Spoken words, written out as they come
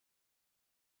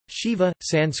Shiva,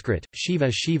 Sanskrit,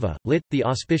 Shiva Shiva, lit. The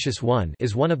Auspicious One,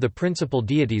 is one of the principal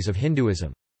deities of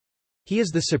Hinduism. He is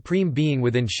the supreme being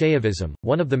within Shaivism,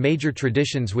 one of the major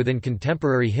traditions within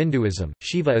contemporary Hinduism.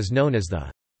 Shiva is known as the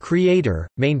creator,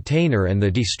 maintainer and the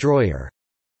destroyer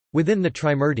within the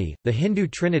Trimurti, the Hindu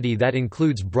trinity that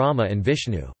includes Brahma and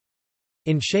Vishnu.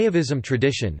 In Shaivism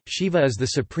tradition, Shiva is the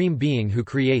supreme being who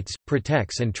creates,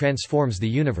 protects and transforms the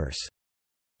universe.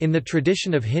 In the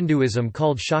tradition of Hinduism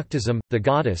called Shaktism, the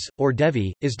goddess, or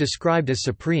Devi, is described as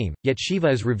supreme, yet Shiva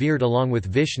is revered along with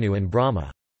Vishnu and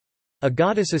Brahma. A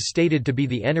goddess is stated to be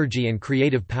the energy and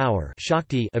creative power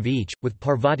Shakti of each, with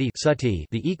Parvati Sati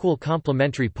the equal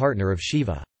complementary partner of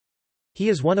Shiva. He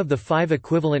is one of the 5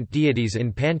 equivalent deities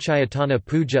in Panchayatana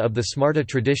Puja of the Smarta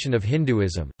tradition of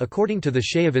Hinduism. According to the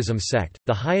Shaivism sect,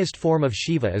 the highest form of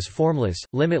Shiva is formless,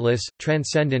 limitless,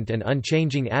 transcendent and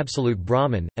unchanging absolute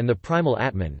Brahman, and the primal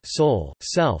Atman soul,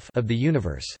 self of the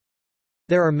universe.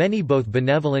 There are many both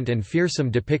benevolent and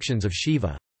fearsome depictions of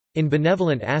Shiva. In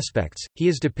benevolent aspects, he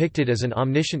is depicted as an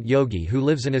omniscient yogi who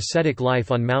lives an ascetic life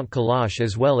on Mount Kailash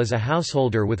as well as a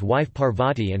householder with wife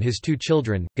Parvati and his 2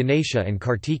 children, Ganesha and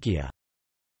Kartikeya.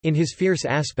 In his fierce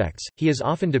aspects, he is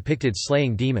often depicted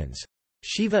slaying demons.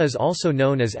 Shiva is also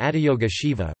known as Adiyoga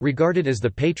Shiva, regarded as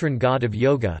the patron god of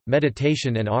yoga,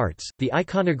 meditation and arts. The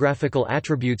iconographical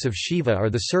attributes of Shiva are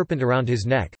the serpent around his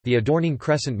neck, the adorning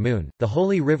crescent moon, the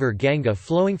holy river Ganga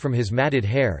flowing from his matted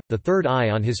hair, the third eye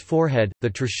on his forehead,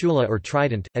 the trishula or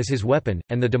trident, as his weapon,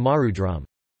 and the Damaru drum.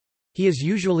 He is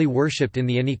usually worshipped in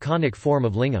the aniconic form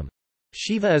of Lingam.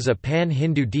 Shiva is a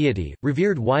pan-Hindu deity,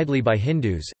 revered widely by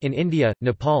Hindus, in India,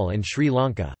 Nepal and Sri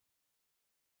Lanka.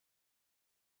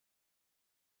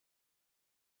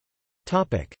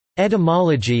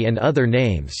 Etymology and other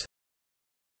names.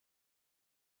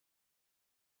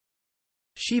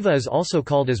 Shiva is also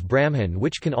called as Brahman,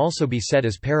 which can also be said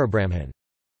as Parabrahman.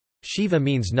 Shiva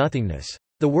means nothingness.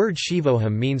 The word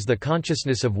Shivoham means the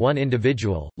consciousness of one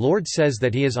individual. Lord says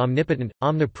that he is omnipotent,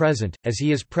 omnipresent, as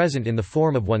he is present in the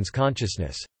form of one's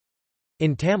consciousness.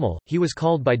 In Tamil, he was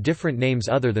called by different names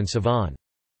other than Sivan.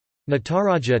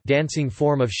 Nataraja, dancing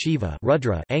form of Shiva,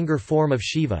 Rudra, anger form of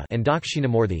Shiva, and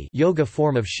Dakshinamurti, yoga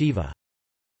form of Shiva.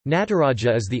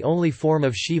 Nataraja is the only form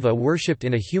of Shiva worshipped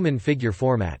in a human figure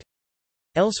format.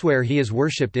 Elsewhere he is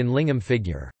worshipped in lingam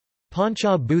figure.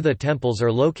 Pancha Bhutha temples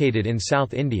are located in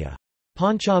South India.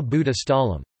 Pancha Bhutha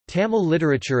Stalam. Tamil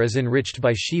literature is enriched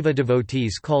by Shiva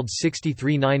devotees called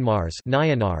 63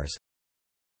 Nayanars.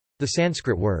 The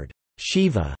Sanskrit word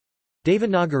Shiva,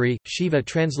 Devanagari, Shiva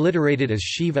transliterated as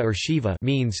Shiva or Shiva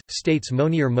means, states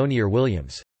Monier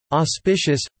Williams,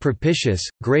 auspicious, propitious,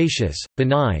 gracious,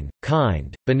 benign,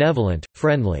 kind, benevolent,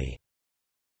 friendly.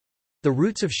 The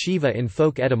roots of Shiva in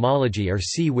folk etymology are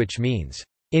C, which means,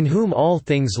 in whom all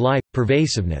things lie,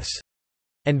 pervasiveness,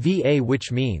 and Va,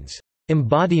 which means,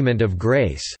 embodiment of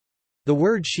grace. The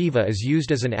word Shiva is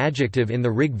used as an adjective in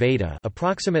the Rig Veda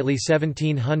approximately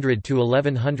 1700 to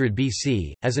 1100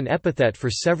 BC, as an epithet for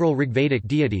several Rigvedic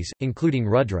deities, including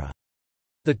Rudra.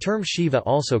 The term Shiva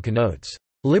also connotes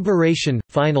liberation,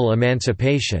 final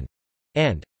emancipation,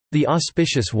 and the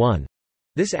auspicious one.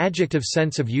 This adjective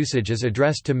sense of usage is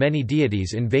addressed to many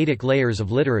deities in Vedic layers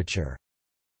of literature.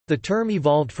 The term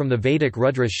evolved from the Vedic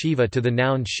Rudra Shiva to the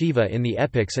noun Shiva in the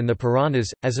epics and the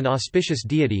Puranas, as an auspicious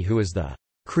deity who is the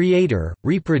creator,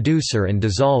 reproducer and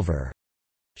dissolver.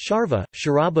 Sharva,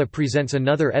 Sharaba presents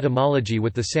another etymology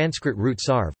with the Sanskrit root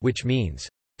sarv, which means,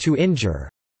 to injure,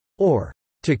 or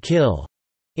to kill,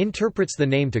 interprets the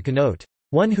name to connote,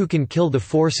 one who can kill the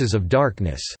forces of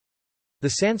darkness. The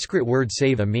Sanskrit word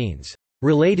Saiva means,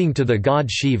 relating to the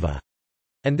god Shiva.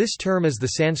 And this term is the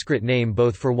Sanskrit name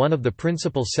both for one of the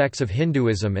principal sects of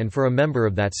Hinduism and for a member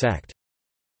of that sect.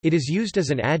 It is used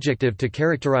as an adjective to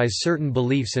characterize certain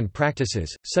beliefs and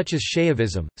practices, such as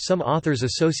Shaivism. Some authors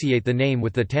associate the name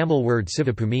with the Tamil word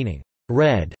Sivapu meaning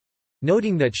red,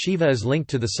 noting that Shiva is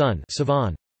linked to the sun,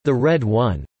 Sivan, the red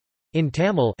one, in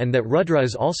Tamil, and that Rudra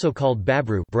is also called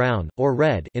Babru, brown, or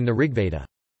red, in the Rigveda.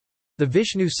 The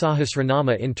Vishnu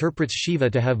Sahasranama interprets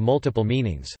Shiva to have multiple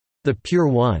meanings, the pure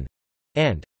one,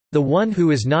 and the one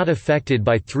who is not affected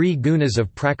by 3 gunas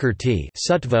of prakrti,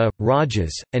 sattva,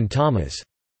 rajas, and tamas.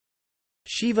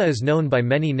 Shiva is known by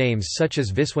many names such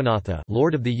as Viswanatha,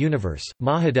 Lord of the Universe,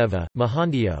 Mahadeva,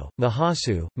 Mahandio,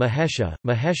 Mahasu, Mahesha,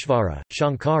 Maheshvara,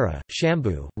 Shankara,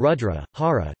 Shambhu, Rudra,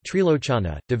 Hara,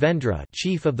 Trilochana, Devendra,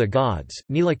 Chief of the Gods,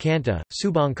 Nilakanta,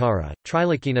 Subhankara,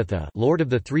 Trilokinatha, Lord of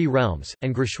the 3 Realms,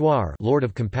 and Grishwar, Lord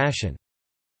of Compassion.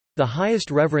 The highest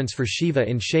reverence for Shiva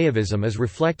in Shaivism is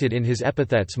reflected in his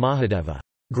epithets Mahadeva,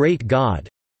 great God,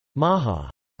 Maha,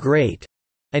 great,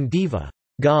 and Deva,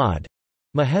 God,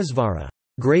 Mahesvara,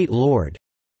 great Lord,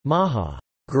 Maha,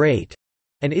 great,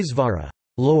 and Isvara,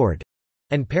 Lord,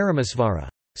 and Paramasvara,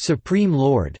 Supreme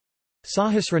Lord.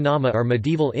 Sahasranama are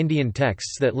medieval Indian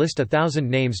texts that list 1,000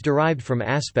 names derived from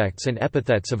aspects and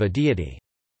epithets of a deity.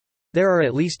 There are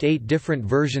at least 8 different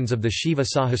versions of the Shiva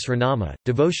Sahasranama,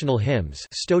 devotional hymns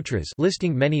stotras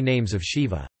listing many names of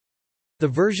Shiva. The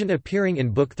version appearing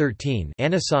in Book 13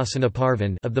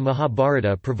 Anusasanaparvan of the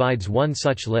Mahabharata provides one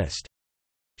such list.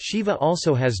 Shiva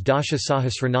also has Dasha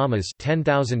Sahasranamas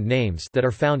 10,000 names that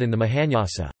are found in the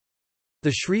Mahanyasa.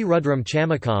 The Sri Rudram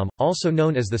Chamakam, also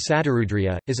known as the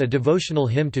Satarudriya, is a devotional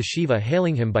hymn to Shiva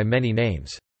hailing him by many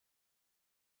names.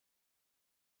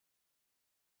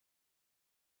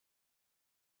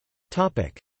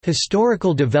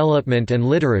 Historical development and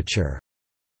literature.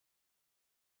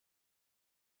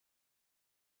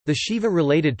 The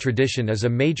Shiva-related tradition is a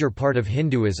major part of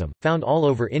Hinduism, found all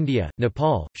over India,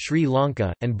 Nepal, Sri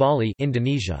Lanka, and Bali,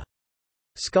 Indonesia.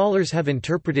 Scholars have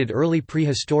interpreted early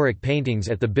prehistoric paintings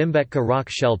at the Bhimbetka rock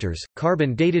shelters,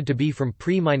 carbon dated to be from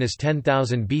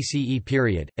pre-10,000 BCE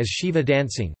period, as Shiva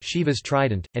dancing, Shiva's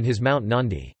trident, and his Mount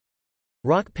Nandi.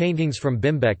 Rock paintings from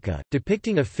Bhimbetka,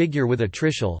 depicting a figure with a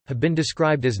trishul, have been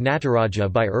described as Nataraja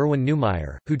by Erwin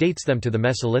Neumayer, who dates them to the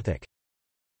Mesolithic.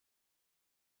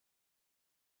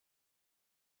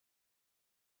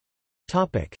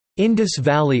 Indus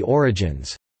Valley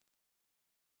origins.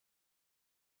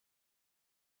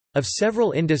 Of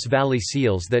several Indus Valley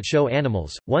seals that show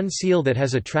animals, one seal that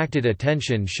has attracted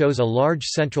attention shows a large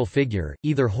central figure,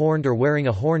 either horned or wearing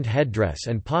a horned headdress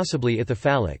and possibly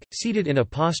ithyphallic, seated in a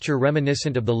posture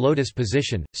reminiscent of the lotus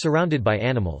position, surrounded by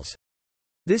animals.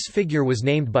 This figure was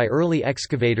named by early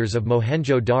excavators of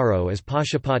Mohenjo-Daro as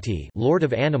Pashupati, Lord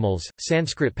of Animals,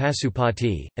 Sanskrit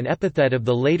Pasupati, an epithet of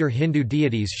the later Hindu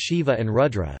deities Shiva and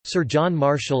Rudra. Sir John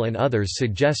Marshall and others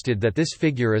suggested that this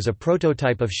figure is a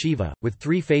prototype of Shiva, with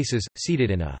 3 faces,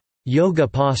 seated in a yoga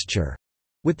posture,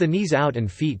 with the knees out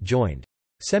and feet joined.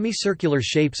 Semicircular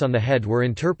shapes on the head were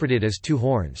interpreted as 2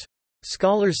 horns.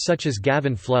 Scholars such as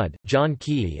Gavin Flood, John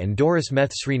Key, and Doris Meth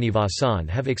Srinivasan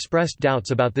have expressed doubts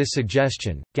about this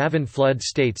suggestion. Gavin Flood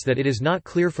states that it is not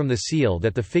clear from the seal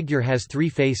that the figure has 3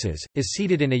 faces, is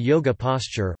seated in a yoga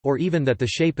posture, or even that the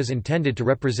shape is intended to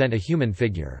represent a human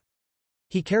figure.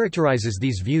 He characterizes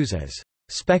these views as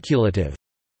speculative,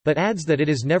 but adds that it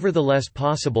is nevertheless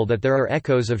possible that there are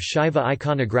echoes of Shiva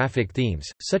iconographic themes,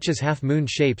 such as half-moon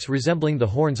shapes resembling the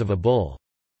horns of a bull.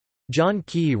 John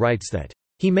Key writes that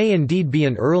he may indeed be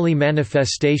an early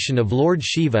manifestation of Lord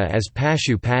Shiva as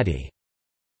Pashupati,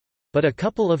 but a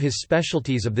couple of his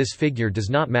specialties of this figure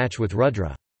does not match with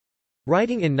Rudra.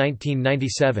 Writing in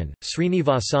 1997,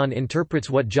 Srinivasan interprets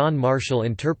what John Marshall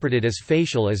interpreted as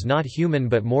facial as not human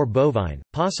but more bovine,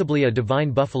 possibly a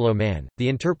divine buffalo man. The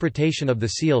interpretation of the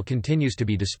seal continues to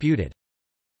be disputed.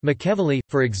 Machiavelli,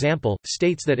 for example,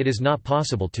 states that it is not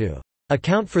possible to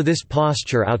account for this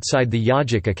posture outside the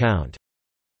yogic account.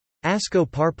 Asko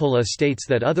Parpola states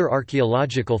that other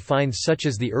archaeological finds such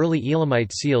as the early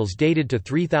Elamite seals dated to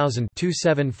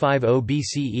 3000–2750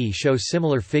 BCE show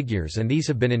similar figures, and these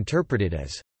have been interpreted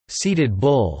as seated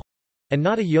bull and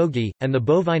not a yogi, and the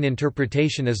bovine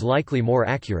interpretation is likely more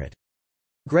accurate.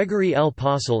 Gregory L.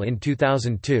 Possehl in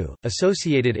 2002,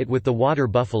 associated it with the water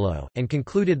buffalo, and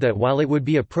concluded that while it would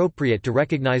be appropriate to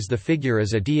recognize the figure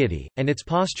as a deity, and its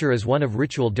posture as one of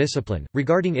ritual discipline,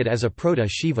 regarding it as a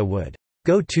proto-Shiva would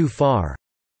go too far.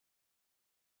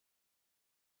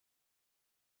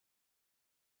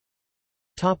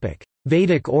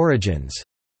 Vedic origins.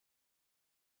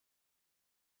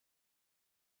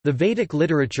 The Vedic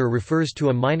literature refers to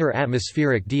a minor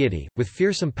atmospheric deity, with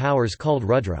fearsome powers called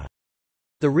Rudra.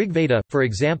 The Rigveda, for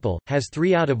example, has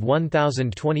 3 out of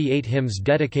 1028 hymns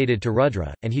dedicated to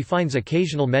Rudra, and he finds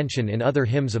occasional mention in other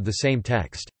hymns of the same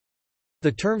text.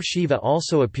 The term Shiva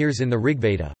also appears in the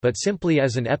Rigveda, but simply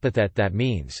as an epithet that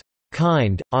means,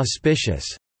 kind, auspicious,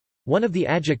 one of the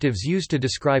adjectives used to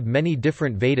describe many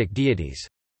different Vedic deities.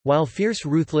 While fierce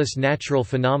ruthless natural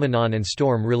phenomenon and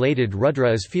storm-related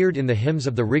Rudra is feared in the hymns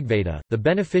of the Rigveda, the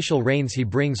beneficial rains he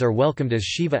brings are welcomed as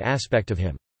Shiva aspect of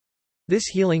him. This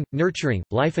healing, nurturing,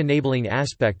 life-enabling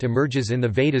aspect emerges in the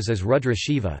Vedas as Rudra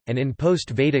Shiva, and in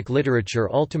post-Vedic literature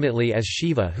ultimately as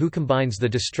Shiva, who combines the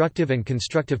destructive and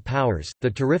constructive powers, the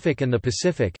terrific and the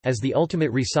pacific, as the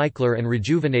ultimate recycler and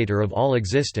rejuvenator of all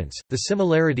existence. The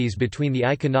similarities between the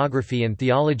iconography and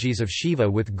theologies of Shiva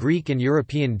with Greek and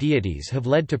European deities have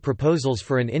led to proposals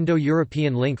for an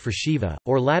Indo-European link for Shiva,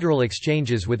 or lateral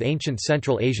exchanges with ancient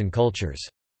Central Asian cultures.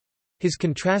 His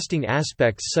contrasting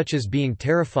aspects, such as being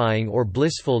terrifying or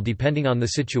blissful depending on the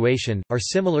situation, are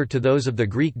similar to those of the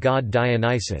Greek god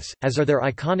Dionysus, as are their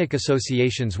iconic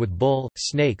associations with bull,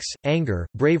 snakes, anger,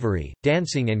 bravery,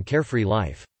 dancing and carefree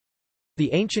life.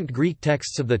 The ancient Greek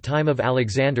texts of the time of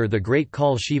Alexander the Great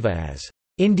call Shiva as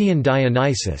Indian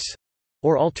Dionysus,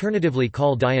 or alternatively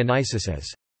call Dionysus as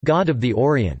God of the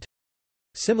Orient.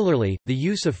 Similarly, the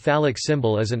use of phallic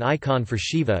symbol as an icon for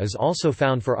Shiva is also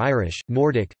found for Irish,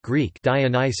 Nordic, Greek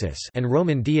Dionysus, and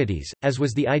Roman deities, as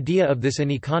was the idea of this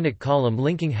aniconic column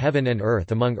linking heaven and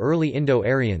earth among early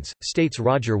Indo-Aryans, states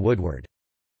Roger Woodward.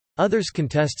 Others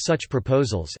contest such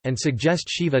proposals, and suggest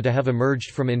Shiva to have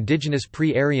emerged from indigenous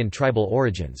pre-Aryan tribal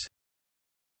origins.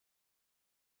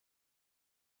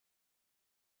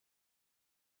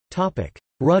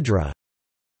 Rudra.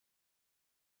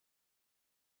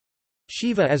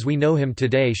 Shiva as we know him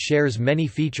today shares many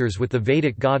features with the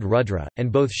Vedic god Rudra, and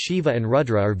both Shiva and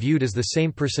Rudra are viewed as the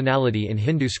same personality in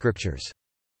Hindu scriptures.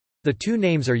 The two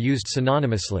names are used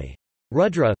synonymously.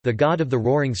 Rudra, the god of the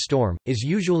roaring storm, is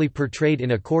usually portrayed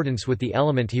in accordance with the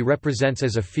element he represents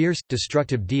as a fierce,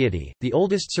 destructive deity. The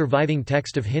oldest surviving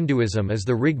text of Hinduism is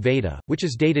the Rig Veda, which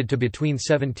is dated to between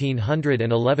 1700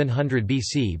 and 1100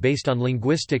 BC based on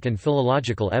linguistic and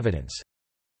philological evidence.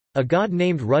 A god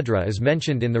named Rudra is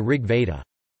mentioned in the Rig Veda.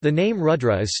 The name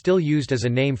Rudra is still used as a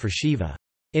name for Shiva.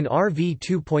 In RV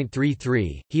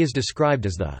 2.33, he is described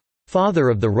as the father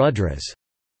of the Rudras,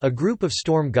 a group of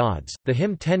storm gods. The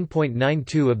hymn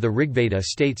 10.92 of the Rigveda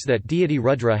states that deity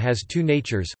Rudra has two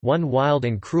natures, one wild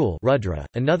and cruel Rudra,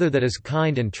 another that is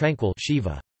kind and tranquil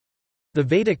Shiva. The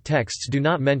Vedic texts do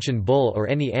not mention bull or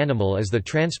any animal as the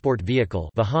transport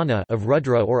vehicle vahana of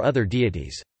Rudra or other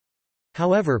deities.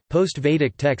 However,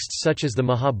 post-Vedic texts such as the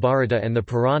Mahabharata and the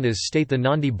Puranas state the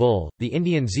Nandi bull, the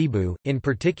Indian zebu, in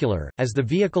particular, as the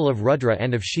vehicle of Rudra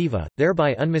and of Shiva,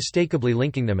 thereby unmistakably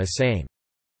linking them as same.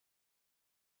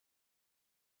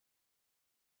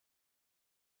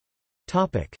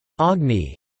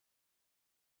 Agni.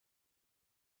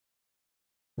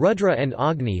 Rudra and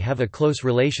Agni have a close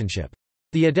relationship.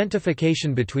 The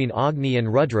identification between Agni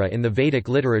and Rudra in the Vedic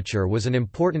literature was an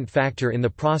important factor in the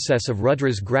process of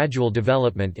Rudra's gradual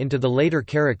development into the later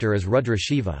character as Rudra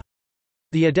Shiva.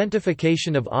 The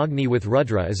identification of Agni with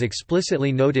Rudra is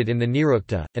explicitly noted in the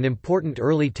Nirukta, an important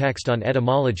early text on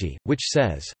etymology, which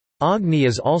says, Agni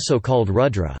is also called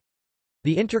Rudra.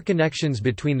 The interconnections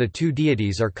between the two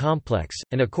deities are complex,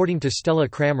 and according to Stella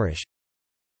Kramrisch,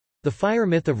 the fire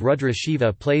myth of Rudra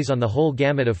Shiva plays on the whole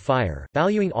gamut of fire,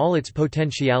 valuing all its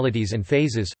potentialities and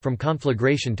phases, from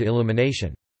conflagration to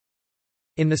illumination.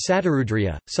 In the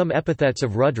Satarudriya, some epithets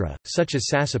of Rudra, such as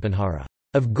Sasapanhara,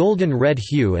 of golden red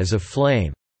hue as of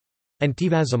flame, and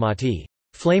Tivazamati,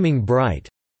 flaming bright,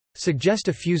 suggest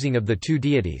a fusing of the two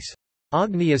deities.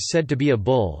 Agni is said to be a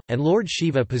bull, and Lord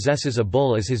Shiva possesses a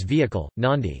bull as his vehicle,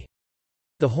 Nandi.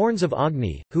 The horns of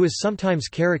Agni, who is sometimes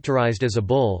characterized as a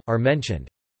bull, are mentioned.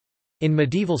 In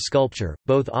medieval sculpture,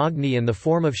 both Agni and the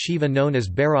form of Shiva known as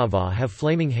Bhairava have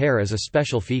flaming hair as a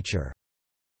special feature.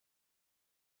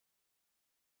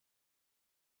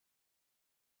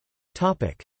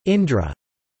 Indra.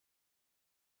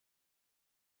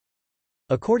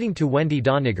 According to Wendy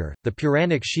Doniger, the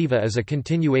Puranic Shiva is a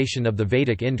continuation of the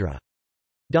Vedic Indra.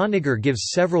 Doniger gives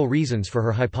several reasons for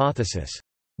her hypothesis.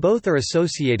 Both are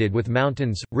associated with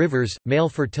mountains, rivers, male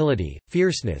fertility,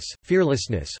 fierceness,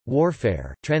 fearlessness,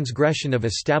 warfare, transgression of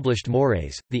established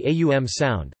mores, the Aum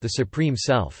sound, the supreme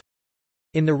self.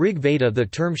 In the Rig Veda the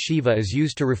term Shiva is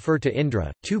used to refer to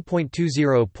Indra,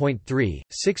 2.20.3,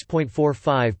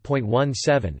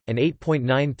 6.45.17, and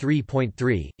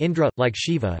 8.93.3. Indra, like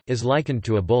Shiva, is likened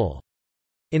to a bull.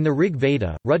 In the Rig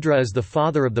Veda, Rudra is the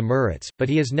father of the Maruts, but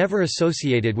he is never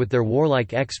associated with their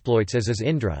warlike exploits as is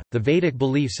Indra. The Vedic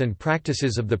beliefs and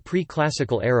practices of the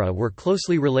pre-classical era were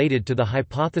closely related to the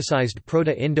hypothesized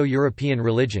Proto-Indo-European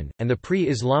religion, and the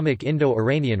pre-Islamic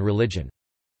Indo-Iranian religion.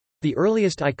 The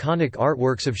earliest iconic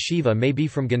artworks of Shiva may be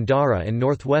from Gandhara and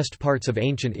northwest parts of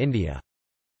ancient India.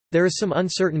 There is some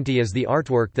uncertainty as the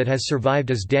artwork that has survived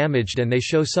is damaged and they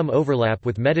show some overlap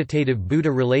with meditative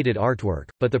Buddha-related artwork,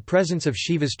 but the presence of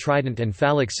Shiva's trident and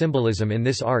phallic symbolism in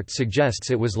this art suggests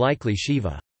it was likely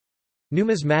Shiva.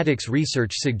 Numismatics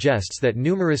research suggests that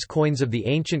numerous coins of the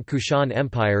ancient Kushan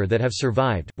Empire that have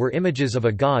survived, were images of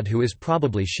a god who is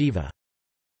probably Shiva.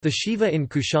 The Shiva in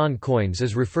Kushan coins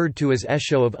is referred to as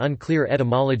Esho of unclear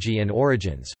etymology and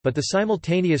origins, but the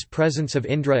simultaneous presence of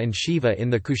Indra and Shiva in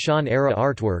the Kushan-era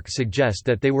artwork suggest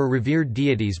that they were revered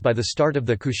deities by the start of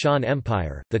the Kushan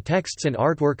Empire. The texts and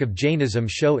artwork of Jainism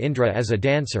show Indra as a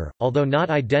dancer, although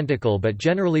not identical but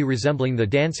generally resembling the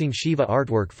dancing Shiva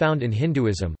artwork found in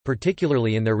Hinduism,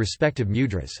 particularly in their respective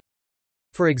mudras.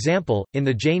 For example, in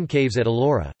the Jain caves at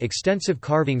Ellora, extensive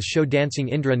carvings show dancing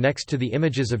Indra next to the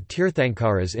images of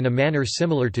Tirthankaras in a manner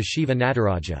similar to Shiva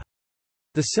Nataraja.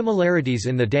 The similarities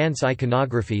in the dance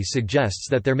iconography suggests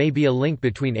that there may be a link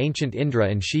between ancient Indra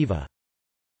and Shiva.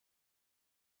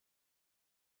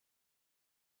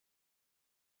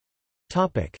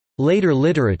 Later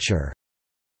literature.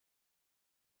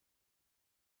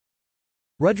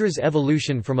 Rudra's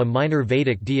evolution from a minor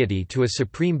Vedic deity to a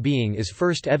supreme being is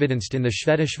first evidenced in the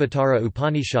Shvetashvatara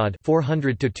Upanishad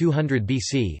 400–200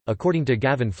 BC, according to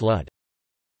Gavin Flood.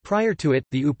 Prior to it,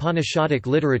 the Upanishadic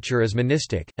literature is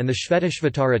monistic, and the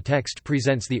Shvetashvatara text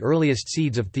presents the earliest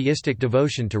seeds of theistic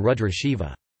devotion to Rudra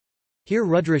Shiva. Here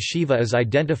Rudra Shiva is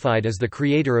identified as the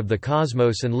creator of the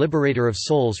cosmos and liberator of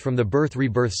souls from the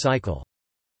birth-rebirth cycle.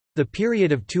 The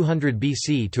period of 200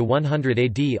 BC to 100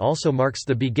 AD also marks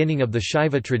the beginning of the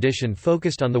Shaiva tradition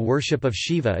focused on the worship of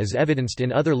Shiva as evidenced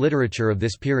in other literature of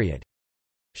this period.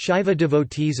 Shaiva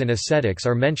devotees and ascetics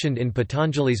are mentioned in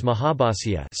Patanjali's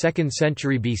Mahabhasya 2nd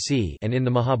century BC and in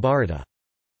the Mahabharata.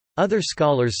 Other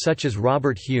scholars such as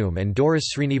Robert Hume and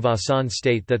Doris Srinivasan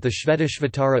state that the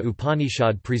Shvetashvatara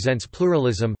Upanishad presents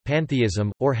pluralism,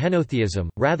 pantheism, or henotheism,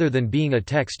 rather than being a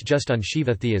text just on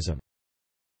Shiva theism.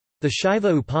 The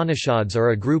Shaiva Upanishads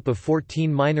are a group of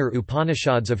 14 minor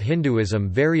Upanishads of Hinduism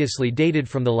variously dated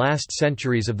from the last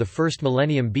centuries of the first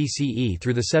millennium BCE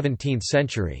through the 17th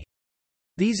century.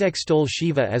 These extol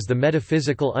Shiva as the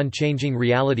metaphysical unchanging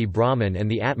reality Brahman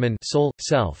and the Atman soul,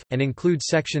 self, and include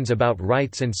sections about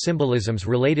rites and symbolisms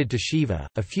related to Shiva.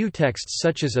 A few texts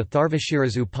such as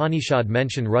Atharvashira's Upanishad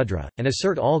mention Rudra, and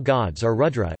assert all gods are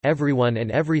Rudra, everyone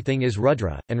and everything is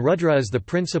Rudra, and Rudra is the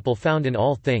principle found in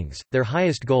all things, their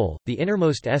highest goal, the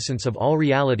innermost essence of all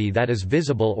reality that is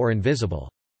visible or invisible.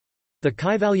 The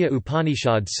Kaivalya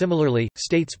Upanishad similarly,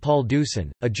 states Paul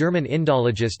Deussen, a German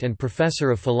Indologist and professor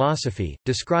of philosophy,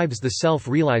 describes the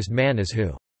self-realized man as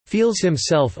who feels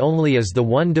himself only as the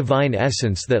one divine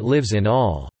essence that lives in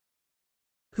all,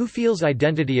 who feels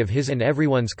identity of his and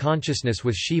everyone's consciousness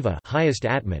with Shiva, highest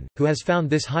Atman, who has found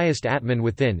this highest Atman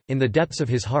within, in the depths of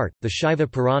his heart. The Shaiva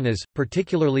Puranas,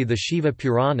 particularly the Shiva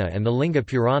Purana and the Linga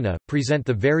Purana, present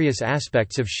the various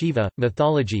aspects of Shiva,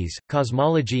 mythologies,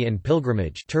 cosmology and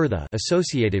pilgrimage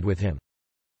associated with him.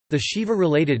 The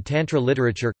Shiva-related Tantra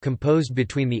literature, composed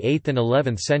between the 8th and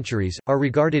 11th centuries, are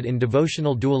regarded in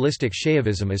devotional dualistic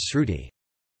Shaivism as Sruti.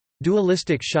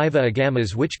 Dualistic Shaiva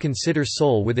agamas which consider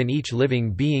soul within each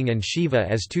living being and Shiva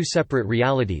as two separate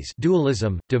realities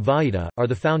dualism, Dvaita, are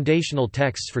the foundational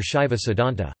texts for Shaiva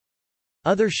Siddhanta.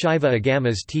 Other Shaiva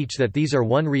agamas teach that these are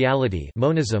one reality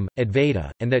monism, Advaita,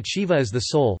 and that Shiva is the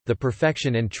soul, the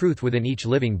perfection and truth within each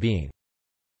living being.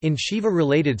 In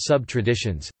Shiva-related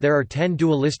sub-traditions, there are 10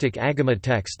 dualistic agama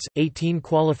texts, 18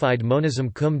 qualified monism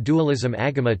cum dualism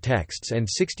agama texts and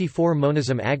 64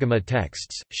 monism agama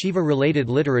texts. Shiva-related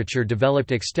literature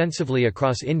developed extensively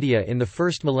across India in the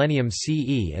first millennium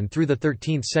CE and through the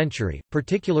 13th century,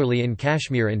 particularly in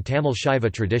Kashmir and Tamil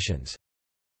Shaiva traditions.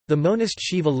 The monist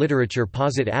Shiva literature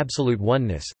posit absolute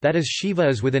oneness, that is Shiva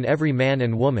is within every man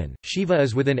and woman, Shiva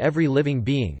is within every living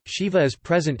being, Shiva is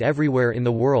present everywhere in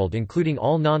the world including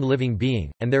all non-living being,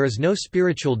 and there is no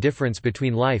spiritual difference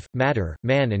between life, matter,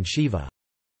 man and Shiva.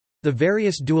 The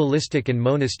various dualistic and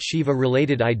monist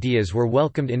Shiva-related ideas were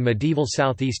welcomed in medieval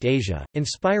Southeast Asia,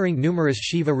 inspiring numerous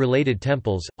Shiva-related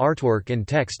temples, artwork and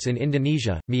texts in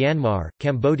Indonesia, Myanmar,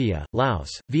 Cambodia,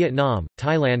 Laos, Vietnam,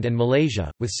 Thailand and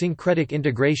Malaysia, with syncretic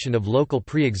integration of local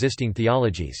pre-existing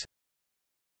theologies.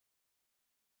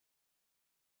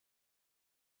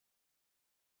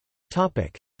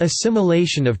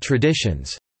 Assimilation of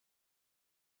traditions.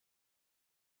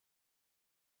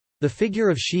 The figure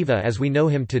of Shiva as we know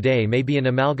him today may be an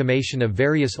amalgamation of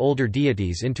various older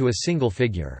deities into a single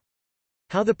figure.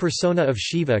 How the persona of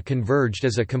Shiva converged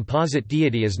as a composite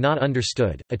deity is not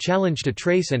understood, a challenge to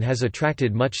trace and has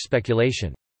attracted much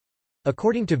speculation.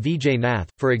 According to Vijay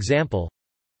Nath, for example,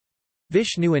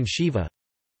 Vishnu and Shiva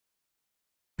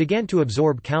began to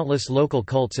absorb countless local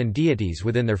cults and deities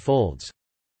within their folds.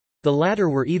 The latter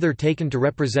were either taken to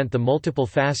represent the multiple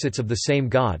facets of the same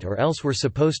god or else were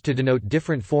supposed to denote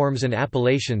different forms and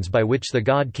appellations by which the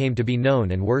god came to be known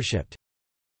and worshipped.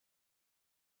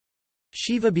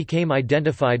 Shiva became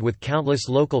identified with countless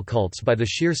local cults by the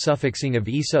sheer suffixing of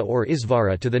Isa or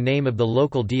Isvara to the name of the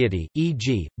local deity,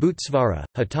 e.g., Bhutsvara,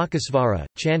 Hatakasvara,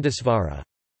 Chandasvara.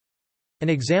 An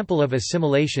example of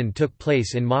assimilation took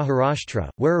place in Maharashtra,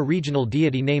 where a regional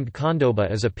deity named Khandoba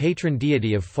is a patron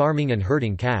deity of farming and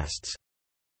herding castes.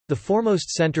 The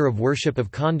foremost center of worship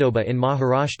of Khandoba in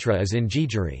Maharashtra is in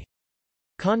Jejuri.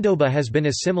 Khandoba has been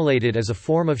assimilated as a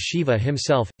form of Shiva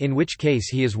himself, in which case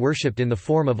he is worshipped in the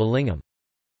form of a lingam.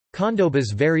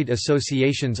 Khandoba's varied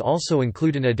associations also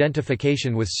include an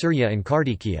identification with Surya and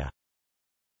Kartikeya.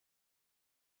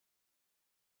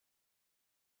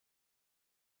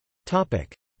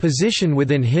 Position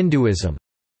within Hinduism.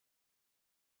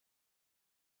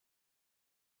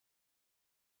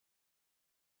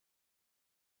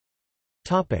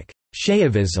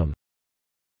 Shaivism.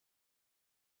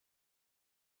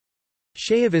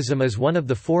 Shaivism is one of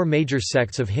the four major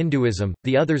sects of Hinduism,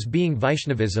 the others being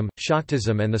Vaishnavism,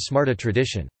 Shaktism and the Smarta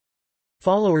Tradition.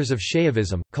 Followers of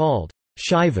Shaivism, called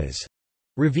Shaivas,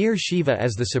 revere Shiva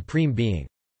as the supreme being.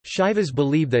 Shaivas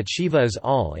believe that Shiva is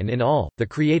all and in all, the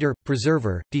creator,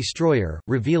 preserver, destroyer,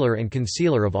 revealer and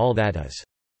concealer of all that is.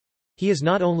 He is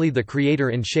not only the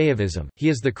creator in Shaivism, he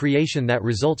is the creation that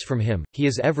results from him, he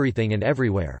is everything and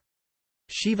everywhere.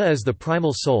 Shiva is the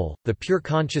primal soul, the pure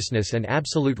consciousness and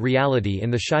absolute reality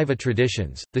in the Shaiva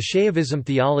traditions. The Shaivism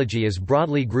theology is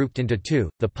broadly grouped into two: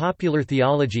 the popular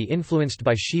theology influenced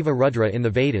by Shiva Rudra in the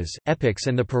Vedas, epics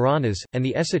and the Puranas, and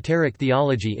the esoteric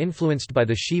theology influenced by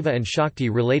the Shiva and Shakti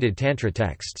related Tantra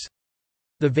texts.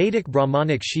 The Vedic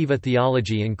Brahmanic Shiva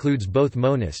theology includes both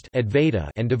monist Advaita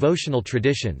and devotional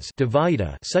traditions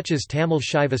Dvaita such as Tamil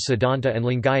Shaiva Siddhanta and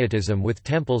Lingayatism with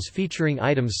temples featuring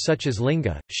items such as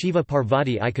linga, Shiva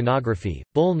Parvati iconography,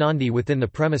 bull Nandi within the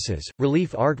premises,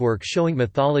 relief artwork showing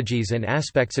mythologies and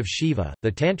aspects of Shiva.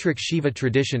 The Tantric Shiva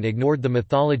tradition ignored the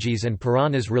mythologies and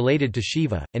Puranas related to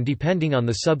Shiva, and depending on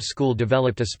the sub-school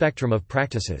developed a spectrum of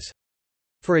practices.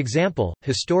 For example,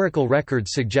 historical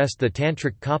records suggest the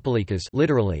Tantric Kapalikas,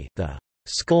 literally, the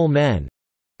skull men,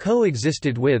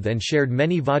 coexisted with and shared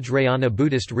many Vajrayana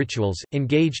Buddhist rituals,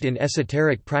 engaged in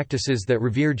esoteric practices that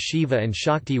revered Shiva and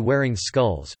Shakti wearing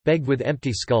skulls, begged with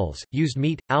empty skulls, used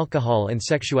meat, alcohol and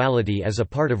sexuality as a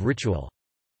part of ritual.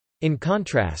 In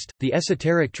contrast, the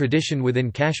esoteric tradition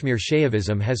within Kashmir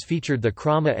Shaivism has featured the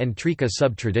Krama and Trika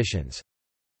sub-traditions.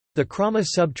 The Krama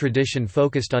sub-tradition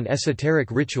focused on esoteric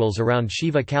rituals around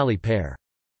Shiva-Kali pair.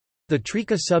 The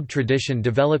Trika sub-tradition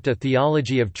developed a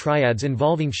theology of triads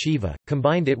involving Shiva,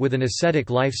 combined it with an ascetic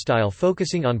lifestyle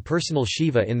focusing on personal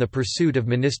Shiva in the pursuit of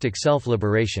monistic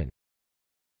self-liberation.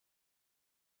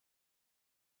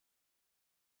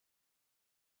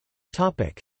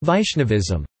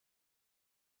 Vaishnavism.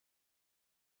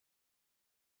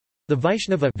 The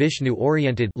Vaishnava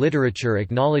Vishnu-oriented literature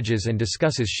acknowledges and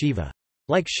discusses Shiva.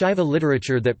 Like Shaiva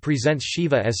literature that presents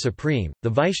Shiva as supreme, the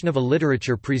Vaishnava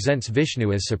literature presents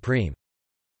Vishnu as supreme.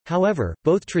 However,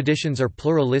 both traditions are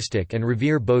pluralistic and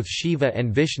revere both Shiva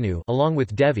and Vishnu along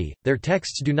with Devi. Their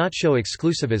texts do not show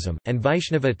exclusivism, and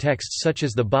Vaishnava texts such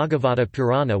as the Bhagavata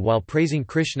Purana, while praising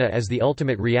Krishna as the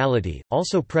ultimate reality,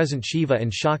 also present Shiva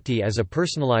and Shakti as a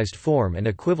personalized form and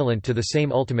equivalent to the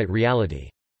same ultimate reality.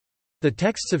 The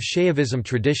texts of Shaivism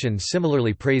tradition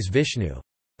similarly praise Vishnu.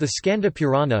 The Skanda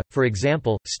Purana, for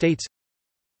example, states,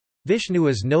 Vishnu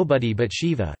is nobody but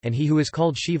Shiva, and he who is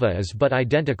called Shiva is but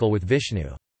identical with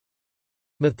Vishnu.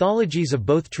 Mythologies of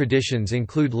both traditions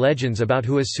include legends about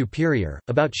who is superior,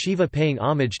 about Shiva paying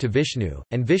homage to Vishnu,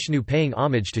 and Vishnu paying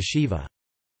homage to Shiva.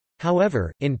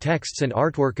 However, in texts and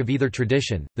artwork of either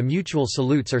tradition, the mutual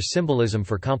salutes are symbolism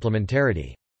for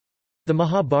complementarity. The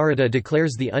Mahabharata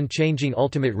declares the unchanging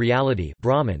ultimate reality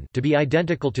Brahman to be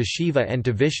identical to Shiva and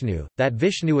to Vishnu, that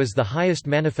Vishnu is the highest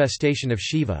manifestation of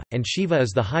Shiva, and Shiva is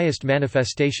the highest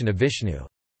manifestation of Vishnu.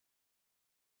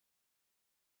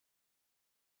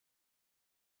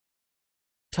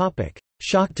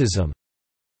 Shaktism.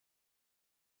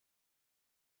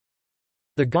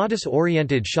 The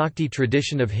goddess-oriented Shakti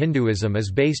tradition of Hinduism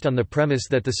is based on the premise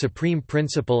that the supreme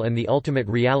principle and the ultimate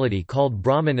reality called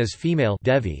Brahman is female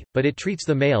Devi, but it treats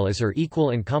the male as her equal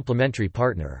and complementary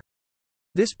partner.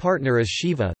 This partner is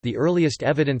Shiva. The earliest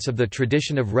evidence of the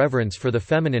tradition of reverence for the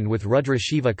feminine with Rudra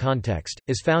Shiva context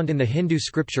is found in the Hindu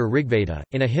scripture Rigveda,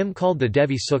 in a hymn called the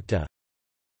Devi Sukta.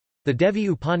 The Devi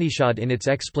Upanishad, in its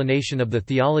explanation of the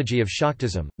theology of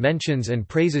Shaktism, mentions and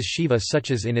praises Shiva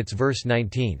such as in its verse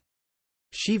 19.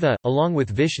 Shiva, along with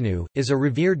Vishnu, is a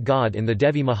revered god in the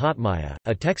Devi Mahatmya,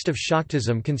 a text of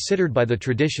Shaktism considered by the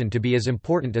tradition to be as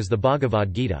important as the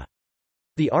Bhagavad Gita.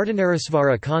 The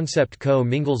Ardhanarasvara concept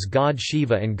co-mingles god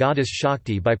Shiva and goddess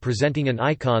Shakti by presenting an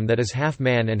icon that is half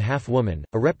man and half woman,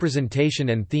 a representation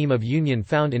and theme of union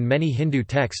found in many Hindu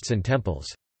texts and temples.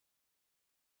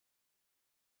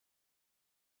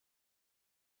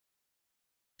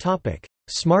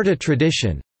 Smarta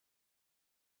tradition.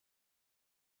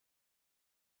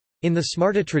 In the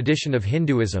Smarta tradition of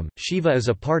Hinduism, Shiva is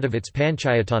a part of its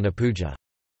Panchayatana puja.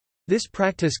 This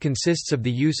practice consists of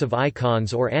the use of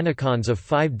icons or anicons of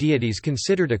 5 deities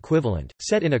considered equivalent,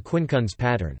 set in a quincunx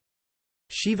pattern.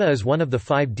 Shiva is one of the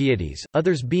 5 deities,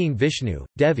 others being Vishnu,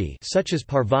 Devi such as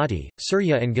Parvati,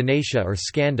 Surya and Ganesha or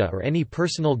Skanda or any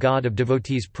personal god of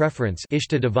devotees' preference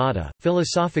Ishta Devata.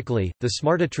 Philosophically, the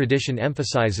Smarta tradition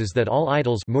emphasizes that all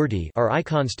idols murti are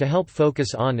icons to help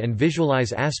focus on and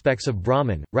visualize aspects of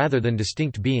Brahman, rather than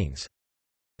distinct beings.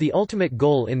 The ultimate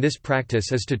goal in this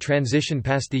practice is to transition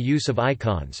past the use of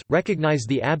icons, recognize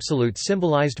the absolute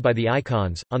symbolized by the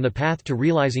icons, on the path to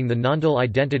realizing the non-dual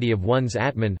identity of one's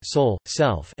Atman soul,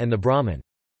 self, and the Brahman.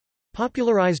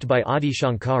 Popularized by Adi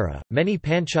Shankara, many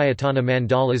Panchayatana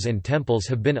mandalas and temples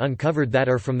have been uncovered that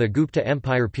are from the Gupta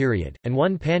Empire period, and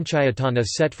one Panchayatana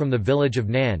set from the village of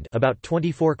Nand about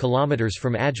 24 km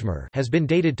from Ajmer has been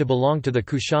dated to belong to the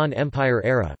Kushan Empire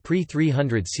era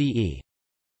pre-300 CE.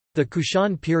 The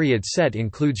Kushan period set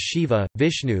includes Shiva,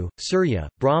 Vishnu, Surya,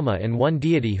 Brahma and one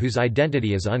deity whose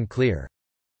identity is unclear.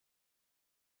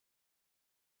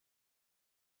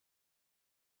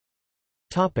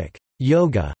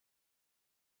 Yoga.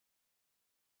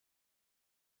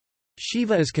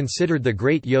 Shiva is considered the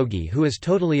great yogi who is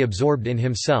totally absorbed in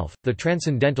himself, the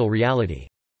transcendental reality.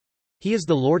 He is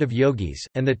the lord of yogis,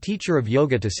 and the teacher of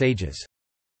yoga to sages.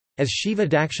 As Shiva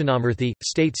Dakshinamurthy,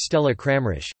 states Stella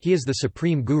Kramrisch, he is the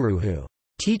supreme guru who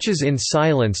teaches in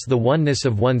silence the oneness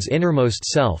of one's innermost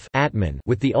self Atman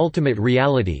with the ultimate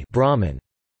reality Brahman.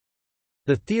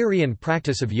 The theory and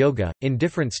practice of yoga, in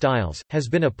different styles, has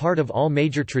been a part of all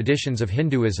major traditions of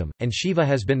Hinduism, and Shiva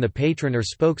has been the patron or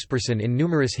spokesperson in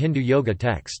numerous Hindu yoga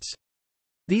texts.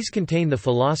 These contain the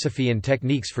philosophy and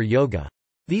techniques for yoga.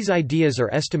 These ideas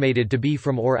are estimated to be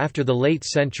from or after the late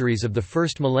centuries of the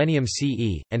first millennium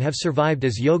CE, and have survived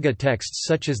as yoga texts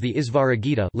such as the Isvara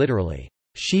Gita, literally,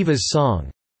 Shiva's song,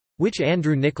 which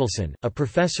Andrew Nicholson, a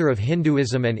professor of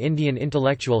Hinduism and Indian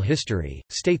intellectual history,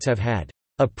 states have had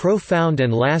a profound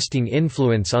and lasting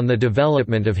influence on the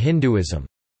development of Hinduism.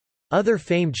 Other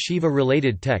famed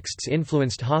Shiva-related texts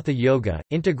influenced Hatha Yoga,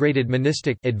 integrated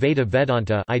monistic Advaita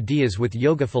Vedanta ideas with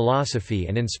yoga philosophy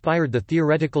and inspired the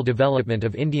theoretical development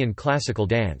of Indian classical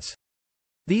dance.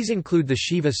 These include the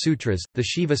Shiva Sutras, the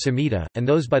Shiva Samhita, and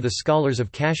those by the scholars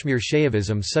of Kashmir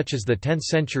Shaivism such as the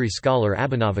 10th-century scholar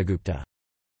Abhinavagupta.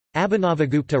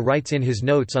 Abhinavagupta writes in his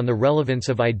notes on the relevance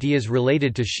of ideas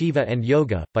related to Shiva and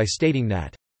yoga, by stating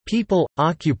that people,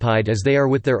 occupied as they are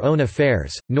with their own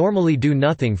affairs, normally do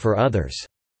nothing for others.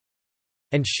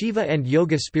 And Shiva and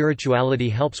yoga spirituality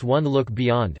helps one look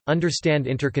beyond, understand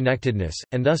interconnectedness,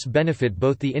 and thus benefit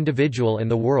both the individual and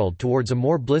the world towards a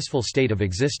more blissful state of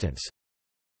existence.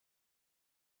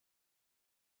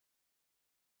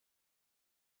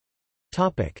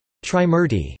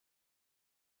 Trimurti.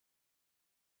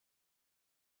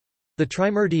 The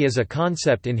Trimurti is a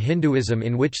concept in Hinduism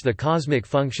in which the cosmic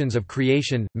functions of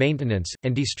creation, maintenance,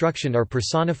 and destruction are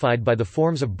personified by the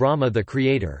forms of Brahma the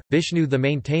creator, Vishnu the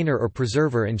maintainer or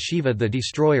preserver and Shiva the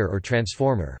destroyer or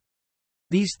transformer.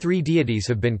 These 3 deities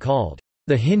have been called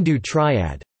the Hindu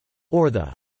Triad, or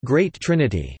the Great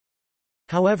Trinity.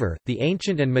 However, the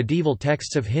ancient and medieval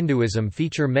texts of Hinduism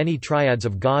feature many triads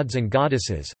of gods and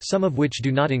goddesses, some of which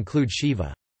do not include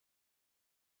Shiva.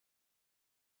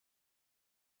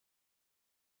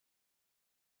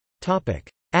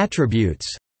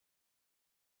 Attributes.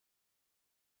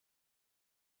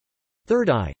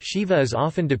 Third eye. Shiva is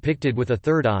often depicted with a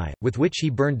third eye, with which he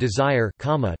burned desire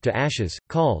kama to ashes,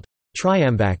 called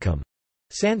Triambakam,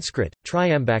 Sanskrit,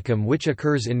 Triambakam, which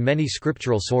occurs in many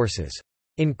scriptural sources.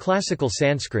 In classical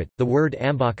Sanskrit, the word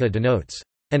ambaka denotes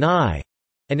an eye,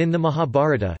 and in the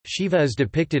Mahabharata, Shiva is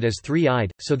depicted as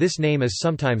three-eyed, so this name is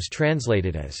sometimes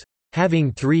translated as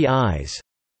having 3 eyes.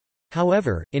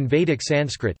 However, in Vedic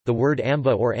Sanskrit, the word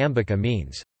amba or ambika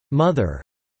means mother,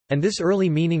 and this early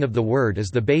meaning of the word is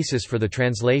the basis for the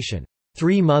translation,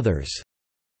 3 mothers.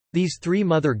 These 3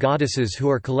 mother goddesses who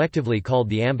are collectively called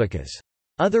the ambikas.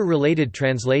 Other related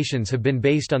translations have been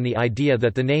based on the idea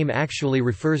that the name actually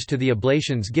refers to the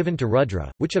oblations given to Rudra,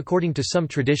 which according to some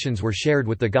traditions were shared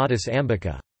with the goddess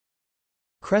Ambika.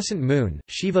 Crescent moon.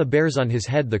 Shiva bears on his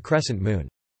head the crescent moon.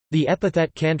 The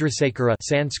epithet Chandrasekhara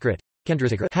Sanskrit,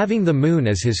 having the moon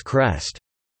as his crest.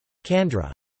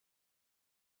 Chandra.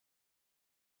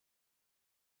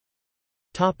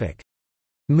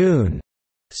 Moon,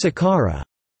 Sakara.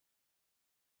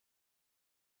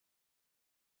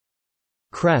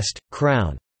 Crest,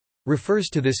 crown, refers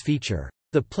to this feature.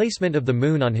 The placement of the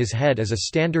moon on his head as a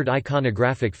standard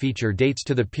iconographic feature dates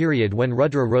to the period when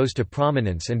Rudra rose to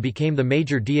prominence and became the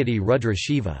major deity Rudra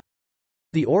Shiva.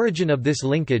 The origin of this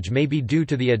linkage may be due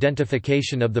to the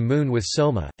identification of the moon with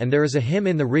Soma, and there is a hymn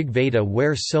in the Rig Veda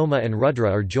where Soma and Rudra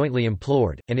are jointly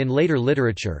implored, and in later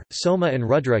literature, Soma and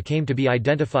Rudra came to be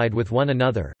identified with one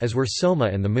another, as were Soma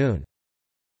and the moon.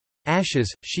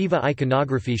 Ashes, Shiva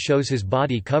iconography shows his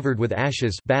body covered with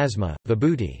ashes bhasma,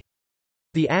 vibhuti.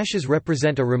 The ashes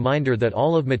represent a reminder that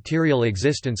all of material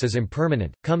existence is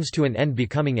impermanent, comes to an end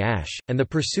becoming ash, and the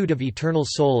pursuit of eternal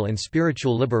soul and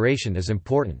spiritual liberation is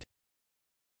important.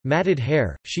 Matted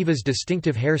hair, Shiva's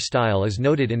distinctive hairstyle is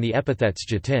noted in the epithets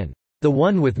Jatin, the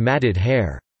one with matted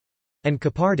hair, and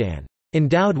Kapardan,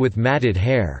 endowed with matted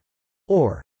hair,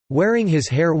 or wearing his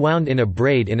hair wound in a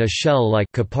braid in a shell-like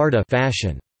kaparda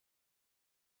fashion.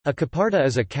 A kaparda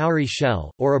is a cowrie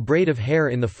shell, or a braid of hair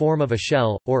in the form of a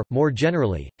shell, or, more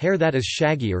generally, hair that is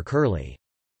shaggy or curly.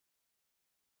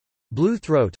 Blue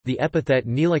throat, the epithet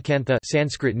Nilakantha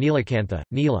Sanskrit Nilakantha,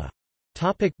 Nila.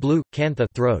 Blue, Kantha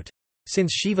throat.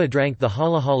 Since Shiva drank the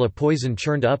halahala poison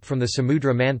churned up from the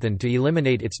Samudra Manthan to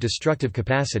eliminate its destructive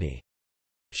capacity.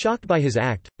 Shocked by his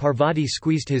act, Parvati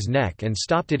squeezed his neck and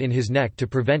stopped it in his neck to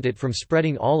prevent it from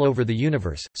spreading all over the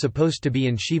universe, supposed to be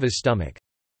in Shiva's stomach.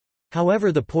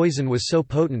 However, the poison was so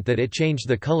potent that it changed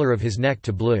the color of his neck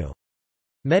to blue.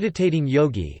 Meditating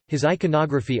yogi, his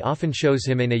iconography often shows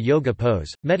him in a yoga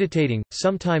pose, meditating,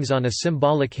 sometimes on a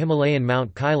symbolic Himalayan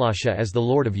Mount Kailasha as the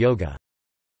Lord of Yoga.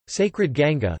 Sacred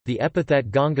Ganga, the epithet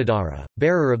Gangadhara,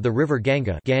 bearer of the river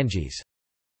Ganga Ganges.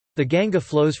 The Ganga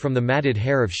flows from the matted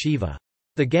hair of Shiva.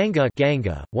 The Ganga,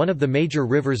 one of the major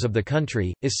rivers of the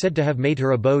country, is said to have made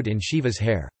her abode in Shiva's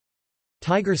hair.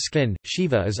 Tiger skin,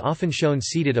 Shiva is often shown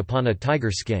seated upon a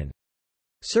tiger skin.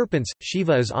 Serpents,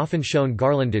 Shiva is often shown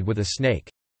garlanded with a snake.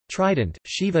 Trident,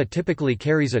 Shiva typically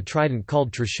carries a trident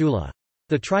called Trishula.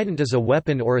 The trident is a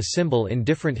weapon or a symbol in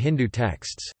different Hindu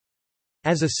texts.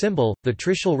 As a symbol, the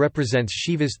Trishul represents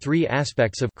Shiva's three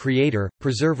aspects of creator,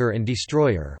 preserver and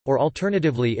destroyer, or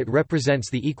alternatively it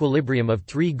represents the equilibrium of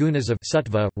three gunas of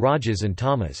sattva, rajas and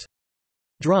tamas.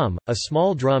 Drum, a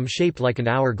small drum shaped like an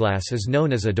hourglass is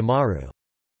known as a damaru.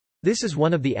 This is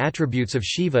one of the attributes of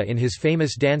Shiva in his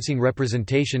famous dancing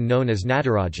representation known as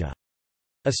Nataraja.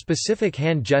 A specific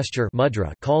hand gesture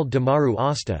mudra called damaru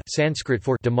asta Sanskrit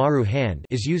for damaru hand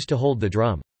is used to hold the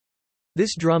drum.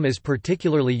 This drum is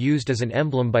particularly used as an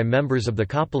emblem by members of the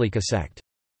Kapalika sect.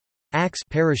 Axe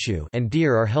and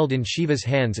deer are held in Shiva's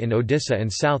hands in Odisha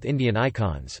and South Indian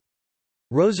icons.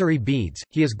 Rosary beads,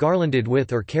 he is garlanded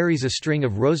with or carries a string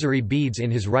of rosary beads in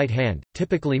his right hand,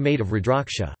 typically made of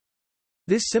rudraksha.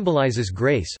 This symbolizes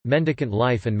grace, mendicant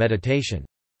life and meditation.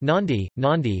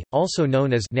 Nandi, also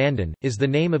known as Nandan, is the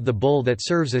name of the bull that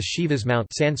serves as Shiva's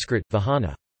mount Sanskrit,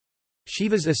 Vahana.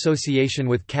 Shiva's association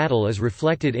with cattle is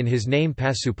reflected in his name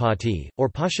Pasupati, or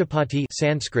Pashupati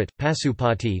Sanskrit,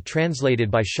 Pasupati translated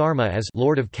by Sharma as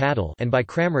Lord of Cattle and by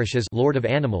Kramrish as Lord of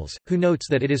Animals, who notes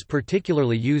that it is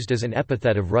particularly used as an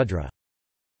epithet of Rudra.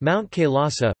 Mount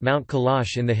Kailasa, Mount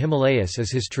Kailash in the Himalayas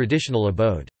is his traditional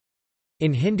abode.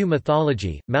 In Hindu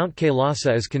mythology, Mount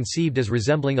Kailasa is conceived as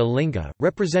resembling a linga,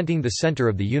 representing the center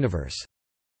of the universe.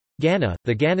 Gana,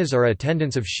 the Ganas are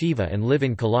attendants of Shiva and live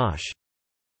in Kailash.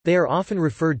 They are often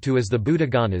referred to as the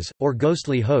Bhutaganas, or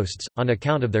ghostly hosts, on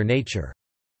account of their nature.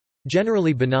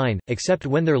 Generally benign, except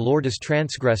when their lord is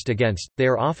transgressed against, they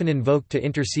are often invoked to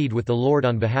intercede with the Lord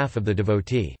on behalf of the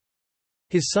devotee.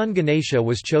 His son Ganesha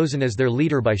was chosen as their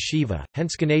leader by Shiva,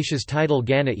 hence Ganesha's title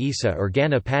Gana Isa or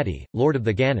Ganapati, Lord of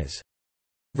the Ganas.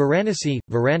 Varanasi,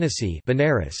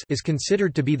 Benares is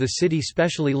considered to be the city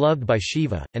specially loved by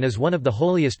Shiva, and is one of the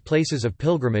holiest places of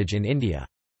pilgrimage in India.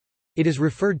 It is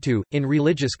referred to, in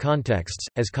religious contexts,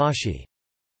 as Kashi.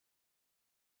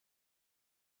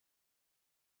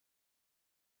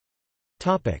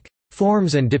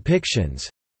 Forms and depictions.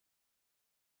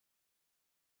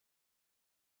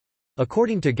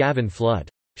 According to Gavin Flood,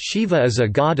 Shiva is a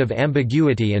god of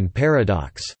ambiguity and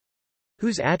paradox,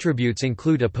 whose attributes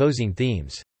include opposing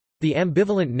themes. The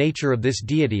ambivalent nature of this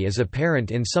deity is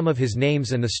apparent in some of his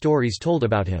names and the stories told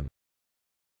about him.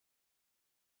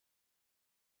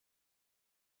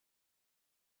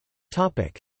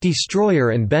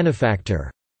 Destroyer and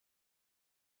Benefactor.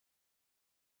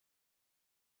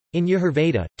 In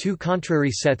Yajurveda, two contrary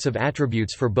sets of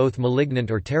attributes for both malignant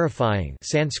or terrifying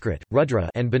Sanskrit, Rudra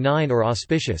and benign or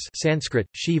auspicious Sanskrit,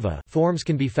 Shiva forms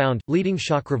can be found, leading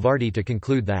Chakravarti to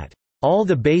conclude that All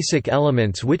the basic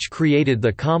elements which created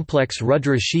the complex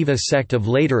Rudra-Shiva sect of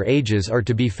later ages are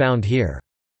to be found here."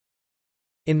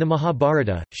 In the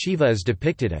Mahabharata, Shiva is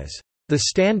depicted as the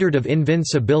standard of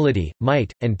invincibility,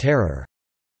 might, and terror,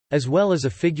 as well as a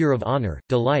figure of honor,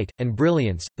 delight, and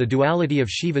brilliance. The duality of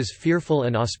Shiva's fearful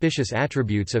and auspicious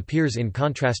attributes appears in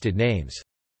contrasted names.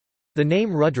 The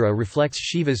name Rudra reflects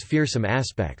Shiva's fearsome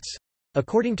aspects.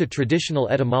 According to traditional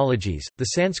etymologies, the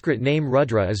Sanskrit name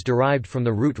Rudra is derived from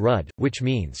the root rud, which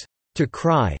means to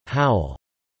cry, howl.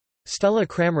 Stella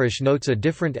Kramrisch notes a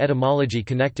different etymology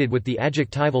connected with the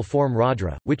adjectival form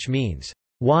Rudra, which means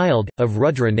wild, of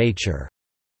Rudra nature,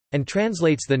 and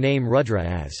translates the name Rudra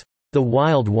as the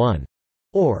wild one,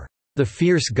 or the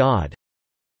fierce god.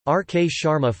 R. K.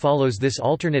 Sharma follows this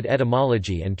alternate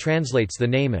etymology and translates the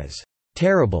name as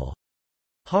terrible.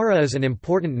 Hara is an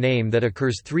important name that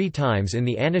occurs 3 times in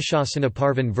the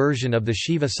Anushasanaparvan version of the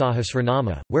Shiva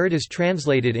Sahasranama, where it is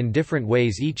translated in different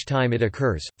ways each time it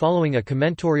occurs, following a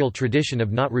commentorial tradition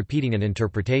of not repeating an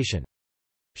interpretation.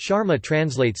 Sharma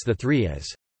translates the 3 as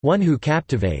one who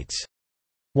captivates,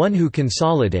 one who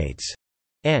consolidates,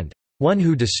 and one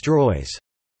who destroys.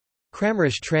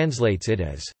 Kramrisch translates it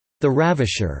as the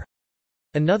ravisher.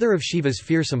 Another of Shiva's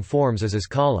fearsome forms is as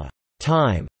Kala,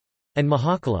 time, and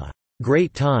Mahakala,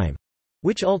 great time,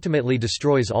 which ultimately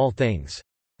destroys all things.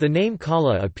 The name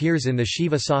Kala appears in the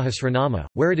Shiva Sahasranama,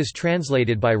 where it is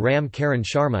translated by Ram Karan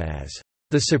Sharma as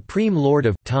the supreme lord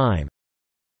of time.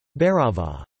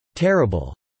 Bhairava,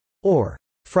 terrible, or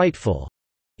frightful,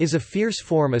 is a fierce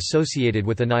form associated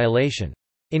with annihilation.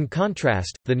 In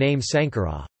contrast, the name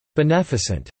Sankara,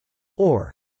 beneficent,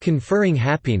 or conferring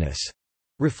happiness,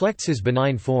 reflects his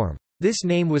benign form. This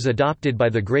name was adopted by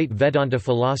the great Vedanta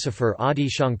philosopher Adi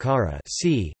Shankara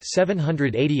c.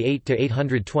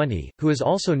 788–820, who is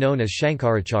also known as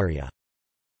Shankaracharya.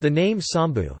 The name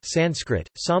Sambhu Sanskrit,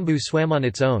 Sambhu swam on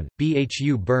its own,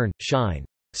 bhu burn, shine,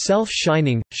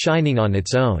 self-shining, shining on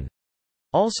its own,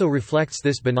 also reflects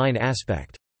this benign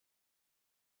aspect.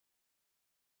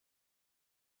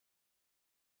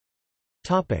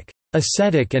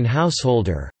 Ascetic and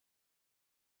householder.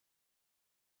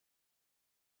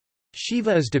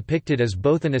 Shiva is depicted as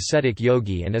both an ascetic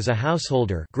yogi and as a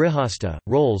householder grihastha,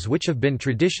 roles which have been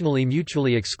traditionally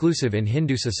mutually exclusive in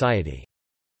Hindu society.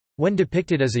 When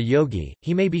depicted as a yogi,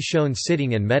 he may be shown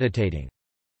sitting and meditating.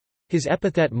 His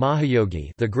epithet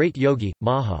Mahayogi, the great yogi,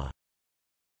 Maha.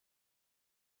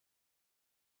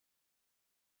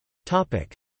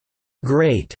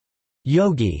 Great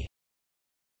yogi,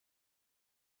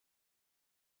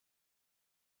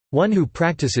 one who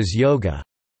practices yoga,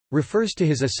 refers to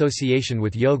his association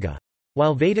with yoga.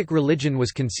 While Vedic religion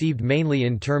was conceived mainly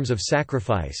in terms of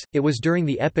sacrifice, it was during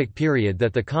the epic period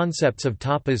that the concepts of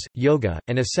tapas, yoga,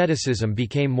 and asceticism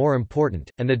became more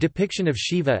important, and the depiction of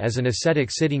Shiva as an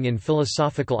ascetic sitting in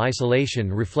philosophical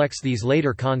isolation reflects these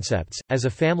later concepts. As a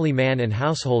family man and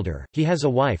householder, he has a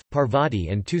wife, Parvati,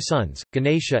 and 2 sons,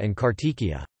 Ganesha and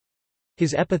Kartikeya.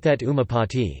 His epithet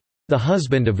Umapati, the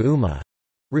husband of Uma,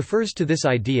 refers to this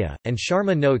idea, and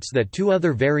Sharma notes that 2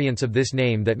 other variants of this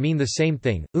name that mean the same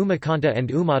thing, Umakanta and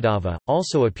Umadava,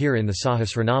 also appear in the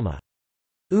Sahasranama.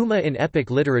 Uma in epic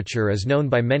literature is known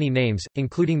by many names,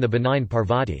 including the benign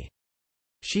Parvati.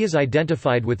 She is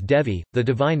identified with Devi, the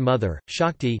divine mother,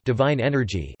 Shakti, divine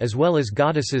energy, as well as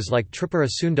goddesses like Tripura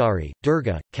Sundari,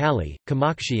 Durga, Kali,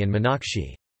 Kamakshi and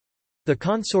Meenakshi. The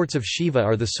consorts of Shiva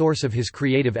are the source of his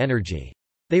creative energy.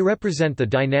 They represent the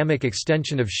dynamic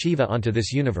extension of Shiva onto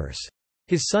this universe.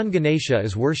 His son Ganesha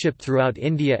is worshipped throughout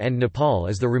India and Nepal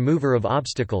as the remover of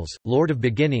obstacles, lord of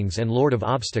beginnings and lord of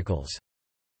obstacles.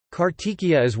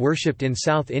 Kartikeya is worshipped in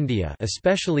South India,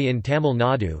 especially in Tamil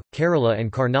Nadu, Kerala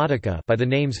and Karnataka, by the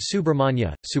names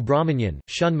Subramanya, Subramanian,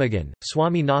 Shunmugan,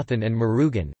 Swaminathan and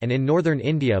Murugan, and in northern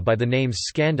India by the names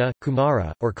Skanda,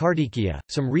 Kumara, or Kartikeya.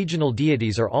 Some regional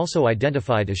deities are also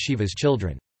identified as Shiva's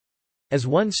children. As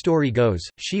one story goes,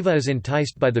 Shiva is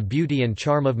enticed by the beauty and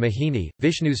charm of Mohini,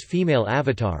 Vishnu's female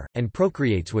avatar, and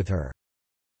procreates with her.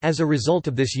 As a result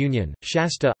of this union,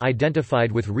 Shasta, identified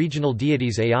with regional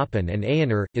deities Ayappan and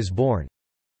Ayanur, is born.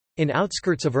 In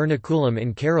outskirts of Ernakulam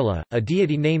in Kerala, a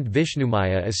deity named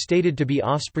Vishnumaya is stated to be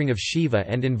offspring of Shiva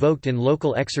and invoked in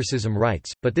local exorcism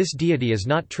rites, but this deity is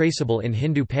not traceable in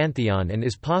Hindu pantheon and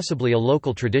is possibly a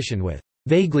local tradition with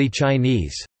vaguely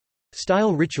Chinese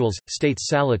style rituals, states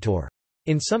Salator.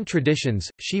 In some traditions,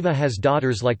 Shiva has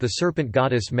daughters like the serpent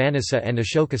goddess Manasa and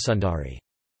Ashokasundari.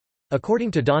 According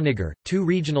to Doniger, 2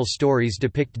 regional stories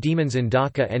depict demons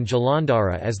Indaka and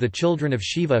Jalandhara as the children of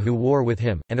Shiva who war with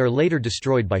him, and are later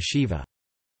destroyed by Shiva.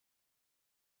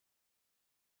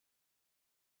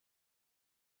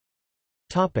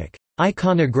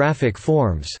 Iconographic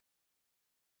forms.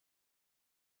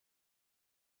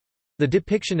 The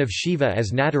depiction of Shiva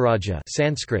as Nataraja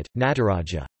 (Sanskrit,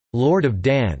 Nataraja, Lord of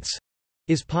Dance)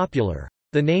 is popular.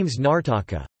 The names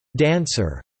Nartaka,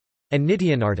 dancer, and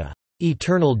Nityanarta,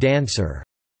 eternal dancer,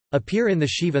 appear in the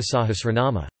Shiva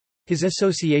Sahasranama. His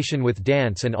association with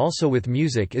dance and also with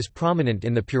music is prominent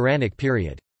in the Puranic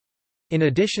period. In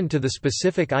addition to the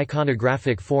specific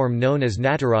iconographic form known as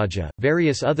Nataraja,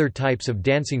 various other types of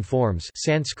dancing forms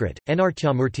Sanskrit,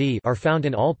 Nartyamurti are found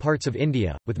in all parts of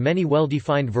India, with many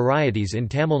well-defined varieties in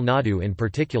Tamil Nadu in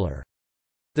particular.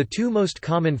 The two most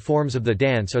common forms of the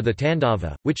dance are the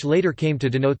Tandava, which later came to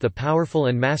denote the powerful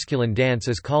and masculine dance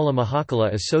as Kala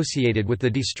Mahakala associated with the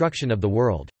destruction of the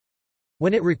world.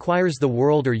 When it requires the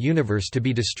world or universe to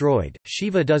be destroyed,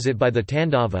 Shiva does it by the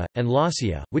Tandava, and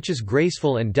Lasya, which is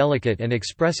graceful and delicate and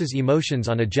expresses emotions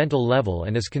on a gentle level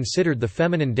and is considered the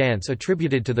feminine dance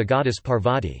attributed to the goddess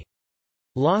Parvati.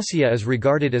 Lasya is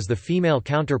regarded as the female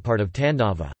counterpart of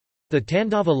Tandava. The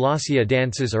Tandava-Lasya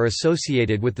dances are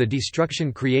associated with the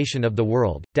destruction creation of the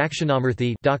world.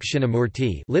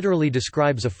 Dakshinamurti literally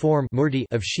describes a form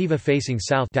of Shiva facing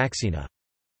south. Dakshina.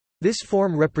 This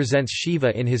form represents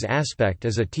Shiva in his aspect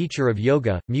as a teacher of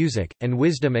yoga, music, and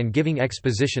wisdom and giving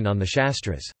exposition on the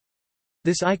Shastras.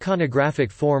 This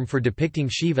iconographic form for depicting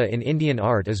Shiva in Indian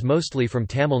art is mostly from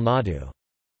Tamil Nadu.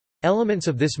 Elements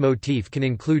of this motif can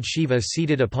include Shiva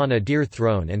seated upon a deer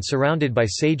throne and surrounded by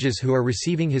sages who are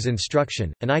receiving his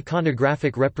instruction. An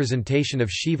iconographic representation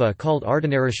of Shiva called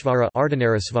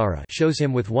Ardhanarishvara shows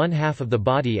him with one half of the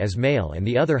body as male and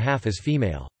the other half as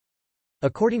female.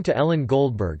 According to Ellen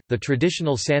Goldberg, the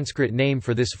traditional Sanskrit name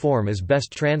for this form is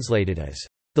best translated as,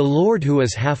 "the Lord who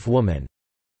is half woman,"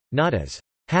 not as,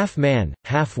 "half man,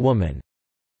 half woman."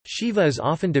 Shiva is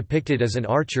often depicted as an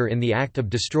archer in the act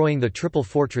of destroying the triple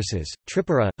fortresses,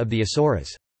 Tripura, of the Asuras.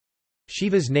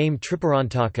 Shiva's name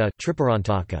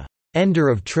Tripurantaka, ender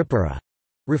of Tripura,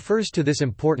 refers to this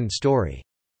important story.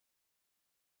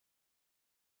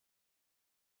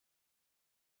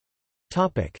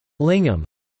 Lingam.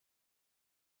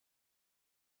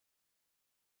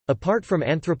 Apart from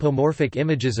anthropomorphic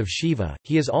images of Shiva,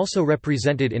 he is also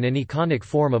represented in an iconic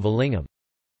form of a lingam.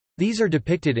 These are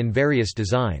depicted in various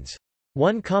designs.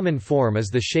 One common form is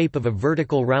the shape of a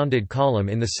vertical rounded column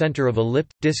in the center of a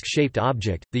lipped, disc-shaped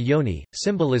object, the yoni,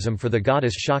 symbolism for the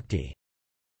goddess Shakti.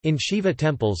 In Shiva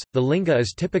temples, the linga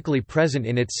is typically present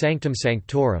in its sanctum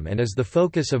sanctorum and is the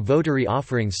focus of votary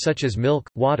offerings such as milk,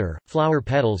 water, flower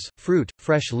petals, fruit,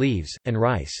 fresh leaves, and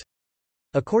rice.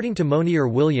 According to Monier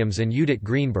Williams and Judith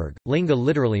Greenberg, linga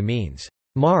literally means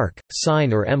mark,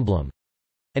 sign or emblem,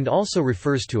 and also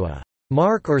refers to a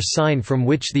mark or sign from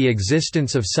which the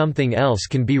existence of something else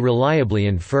can be reliably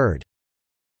inferred.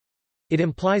 It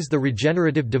implies the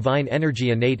regenerative divine energy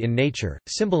innate in nature,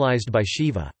 symbolized by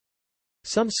Shiva.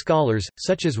 Some scholars,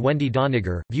 such as Wendy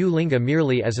Doniger, view linga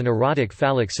merely as an erotic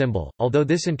phallic symbol, although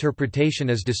this interpretation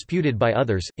is disputed by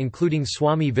others, including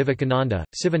Swami Vivekananda,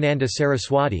 Sivananda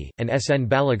Saraswati, and S. N.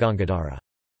 Balagangadhara.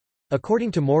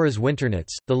 According to Morris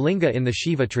Winternitz, the linga in the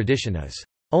Shiva tradition is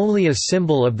only a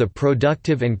symbol of the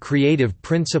productive and creative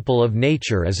principle of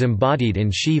nature as embodied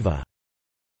in Shiva.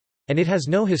 And it has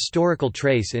no historical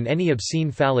trace in any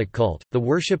obscene phallic cult. The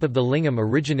worship of the lingam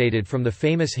originated from the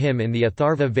famous hymn in the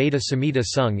Atharva Veda Samhita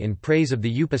sung in praise of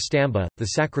the Upastamba, the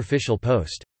sacrificial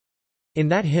post. In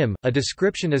that hymn, a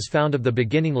description is found of the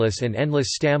beginningless and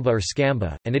endless stamba or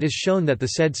skamba, and it is shown that the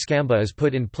said skamba is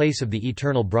put in place of the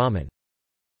eternal Brahman.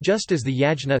 Just as the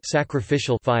yajna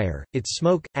sacrificial fire, its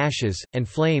smoke, ashes, and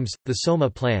flames, the soma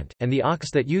plant, and the ox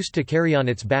that used to carry on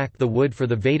its back the wood for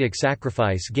the Vedic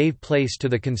sacrifice gave place to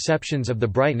the conceptions of the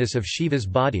brightness of Shiva's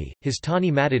body, his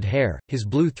tawny matted hair, his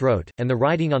blue throat, and the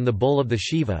riding on the bull of the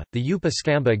Shiva, the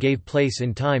Upa-skamba gave place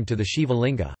in time to the Shiva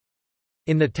linga.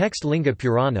 In the text Linga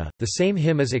Purana, the same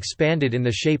hymn is expanded in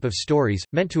the shape of stories,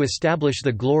 meant to establish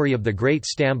the glory of the great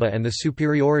stamba and the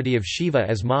superiority of Shiva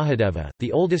as Mahadeva.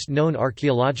 The oldest known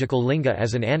archaeological linga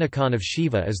as an anicon of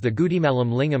Shiva is the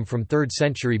Gudimalam lingam from 3rd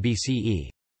century BCE.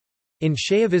 In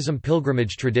Shaivism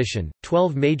pilgrimage tradition,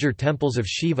 12 major temples of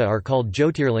Shiva are called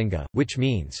Jyotirlinga, which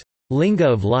means linga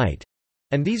of light,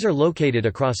 and these are located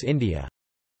across India.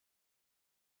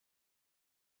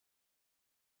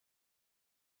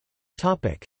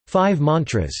 Five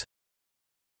mantras.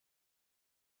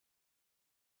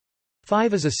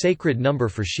 5 is a sacred number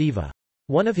for Shiva.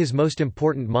 One of his most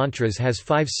important mantras has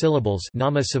 5 syllables,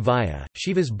 Nama Sivaya.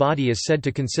 Shiva's body is said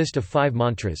to consist of 5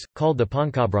 mantras, called the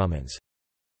Panchabrahmans.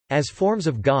 As forms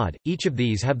of God, each of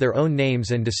these have their own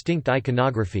names and distinct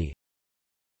iconography.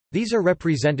 These are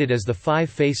represented as the 5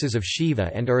 faces of Shiva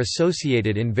and are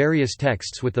associated in various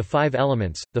texts with the 5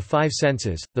 elements, the 5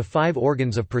 senses, the 5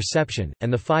 organs of perception,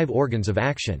 and the 5 organs of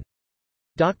action.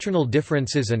 Doctrinal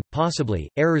differences and, possibly,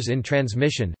 errors in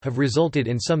transmission, have resulted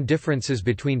in some differences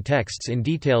between texts in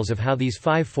details of how these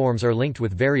 5 forms are linked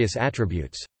with various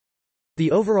attributes.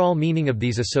 The overall meaning of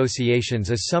these associations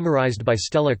is summarized by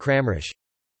Stella Kramrisch.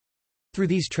 Through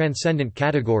these transcendent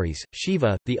categories,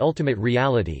 Shiva, the ultimate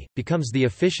reality, becomes the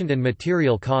efficient and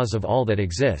material cause of all that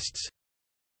exists.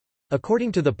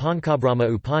 According to the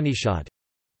Pancabrahma Upanishad,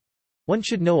 one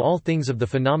should know all things of the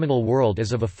phenomenal world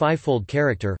as of a fivefold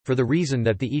character, for the reason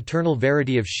that the eternal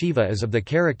verity of Shiva is of the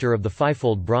character of the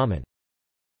fivefold Brahman.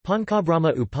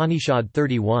 Pancabrahma Upanishad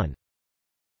 31.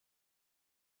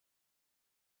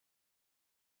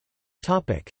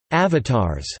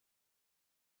 Avatars.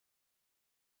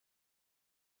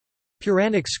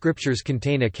 Puranic scriptures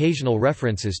contain occasional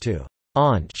references to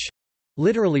Ansh,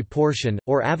 literally portion,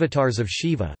 or avatars of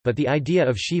Shiva, but the idea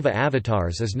of Shiva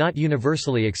avatars is not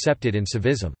universally accepted in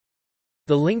Shaivism.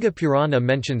 The Linga Purana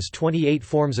mentions 28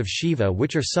 forms of Shiva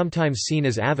which are sometimes seen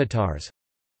as avatars.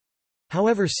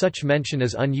 However, such mention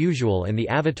is unusual and the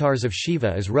avatars of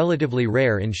Shiva is relatively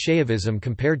rare in Shaivism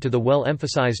compared to the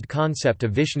well-emphasized concept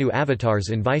of Vishnu avatars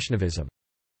in Vaishnavism.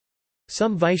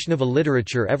 Some Vaishnava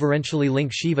literature eventually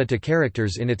link Shiva to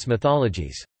characters in its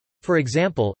mythologies. For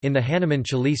example, in the Hanuman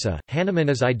Chalisa, Hanuman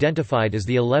is identified as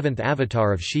the 11th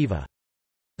avatar of Shiva.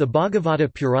 The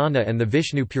Bhagavata Purana and the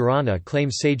Vishnu Purana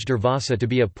claim sage Durvasa to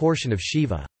be a portion of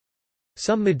Shiva.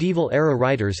 Some medieval-era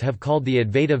writers have called the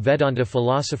Advaita Vedanta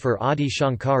philosopher Adi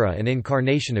Shankara an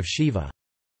incarnation of Shiva.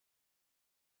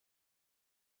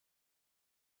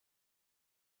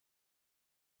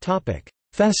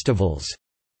 Festivals.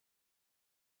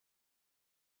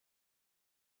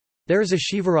 There is a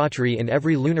Shivaratri in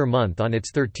every lunar month on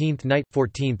its 13th night,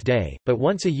 14th day, but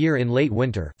once a year in late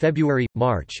winter February,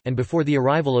 March, and before the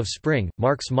arrival of spring,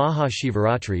 marks Maha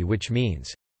Shivaratri, which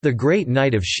means, the great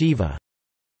night of Shiva.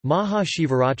 Maha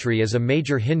Shivaratri is a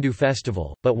major Hindu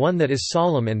festival, but one that is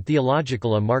solemn and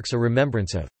theological and marks a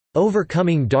remembrance of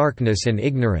overcoming darkness and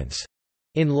ignorance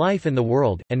in life and the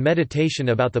world, and meditation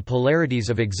about the polarities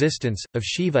of existence, of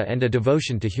Shiva and a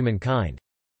devotion to humankind.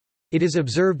 It is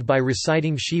observed by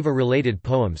reciting Shiva-related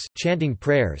poems, chanting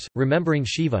prayers, remembering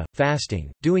Shiva,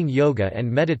 fasting, doing yoga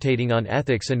and meditating on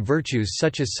ethics and virtues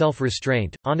such as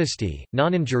self-restraint, honesty,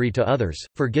 non-injury to others,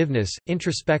 forgiveness,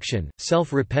 introspection,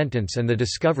 self-repentance and the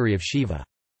discovery of Shiva.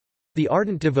 The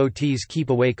ardent devotees keep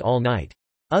awake all night.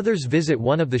 Others visit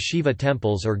one of the Shiva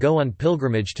temples or go on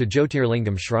pilgrimage to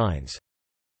Jyotirlingam shrines.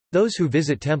 Those who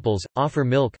visit temples, offer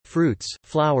milk, fruits,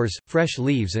 flowers, fresh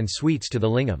leaves and sweets to the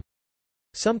lingam.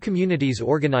 Some communities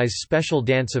organize special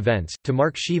dance events, to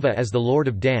mark Shiva as the Lord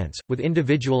of Dance, with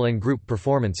individual and group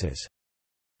performances.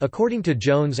 According to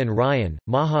Jones and Ryan,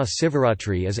 Maha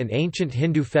Sivaratri is an ancient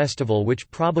Hindu festival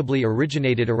which probably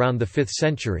originated around the 5th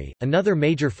century. Another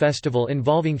major festival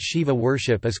involving Shiva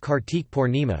worship is Kartik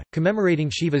Purnima, commemorating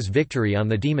Shiva's victory on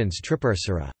the demons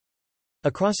Tripurasura.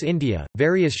 Across India,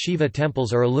 various Shiva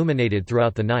temples are illuminated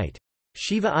throughout the night.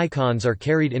 Shiva icons are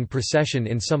carried in procession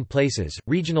in some places.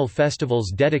 Regional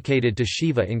festivals dedicated to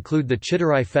Shiva include the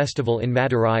Chittorai festival in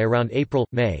Madurai around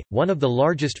April-May, one of the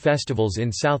largest festivals in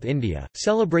South India,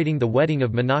 celebrating the wedding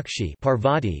of Meenakshi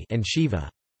Parvati and Shiva.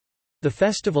 The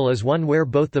festival is one where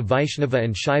both the Vaishnava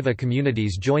and Shaiva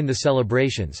communities join the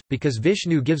celebrations, because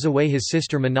Vishnu gives away his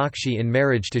sister Meenakshi in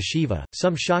marriage to Shiva.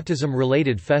 Some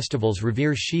Shaktism-related festivals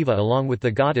revere Shiva along with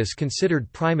the goddess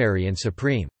considered primary and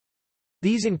supreme.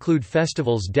 These include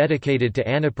festivals dedicated to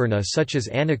Annapurna such as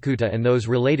Annakuta and those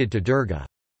related to Durga.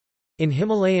 In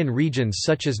Himalayan regions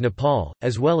such as Nepal,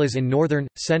 as well as in northern,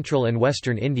 central and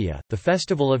western India, the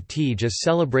festival of Tej is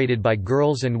celebrated by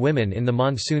girls and women in the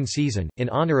monsoon season, in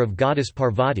honor of goddess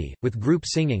Parvati, with group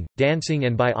singing, dancing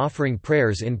and by offering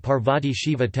prayers in Parvati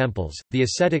Shiva temples. The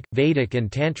Ascetic, Vedic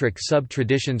and Tantric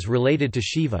sub-traditions related to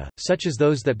Shiva, such as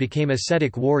those that became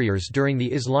ascetic warriors during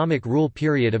the Islamic rule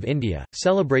period of India,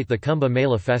 celebrate the Kumbh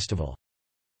Mela festival.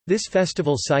 This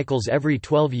festival cycles every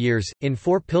 12 years, in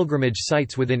 4 pilgrimage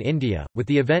sites within India, with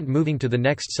the event moving to the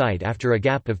next site after a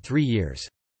gap of 3 years.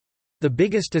 The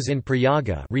biggest is in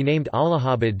Prayaga, renamed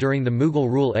Allahabad during the Mughal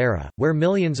rule era, where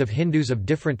millions of Hindus of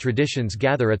different traditions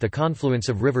gather at the confluence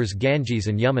of rivers Ganges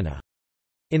and Yamuna.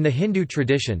 In the Hindu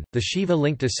tradition, the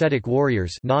Shiva-linked ascetic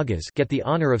warriors Nagas get the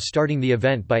honor of starting the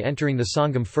event by entering the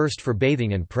Sangam first for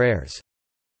bathing and prayers.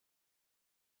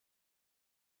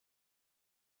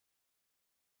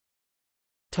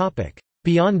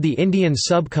 Beyond the Indian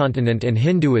subcontinent and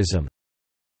Hinduism.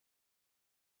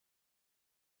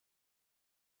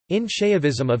 In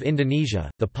Shaivism of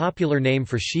Indonesia, the popular name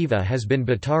for Shiva has been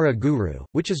Batara Guru,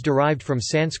 which is derived from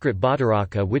Sanskrit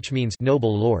Bhattaraka, which means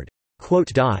noble lord.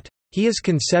 He is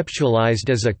conceptualized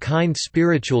as a kind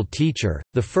spiritual teacher,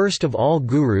 the first of all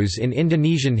gurus in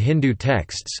Indonesian Hindu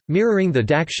texts, mirroring the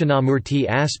Dakshinamurti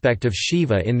aspect of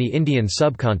Shiva in the Indian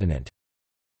subcontinent.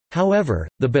 However,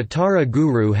 the Batara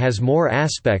Guru has more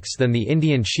aspects than the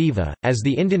Indian Shiva, as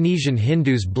the Indonesian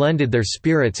Hindus blended their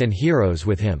spirits and heroes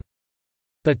with him.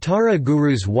 Batara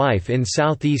Guru's wife in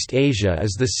Southeast Asia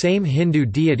is the same Hindu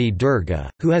deity Durga,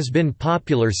 who has been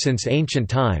popular since ancient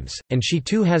times, and she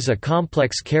too has a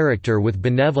complex character with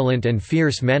benevolent and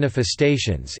fierce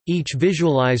manifestations, each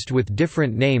visualized with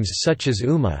different names such as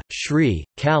Uma, Shri,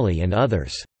 Kali and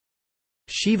others.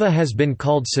 Shiva has been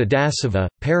called Sadasiva,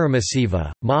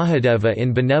 Paramasiva, Mahadeva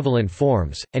in benevolent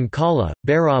forms, and Kala,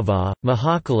 Bhairava,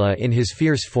 Mahakala in his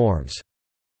fierce forms.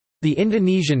 The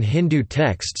Indonesian Hindu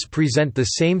texts present the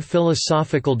same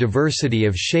philosophical diversity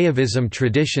of Shaivism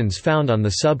traditions found on the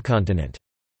subcontinent.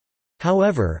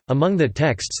 However, among the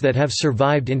texts that have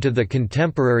survived into the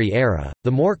contemporary era, the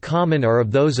more common are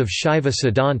of those of Shaiva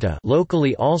Siddhanta,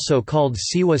 locally also called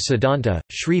Siwa Siddhanta,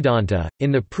 Sridhanta.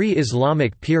 In the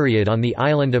pre-Islamic period on the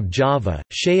island of Java,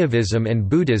 Shaivism and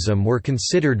Buddhism were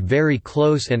considered very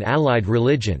close and allied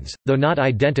religions, though not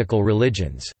identical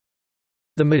religions.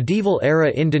 The medieval-era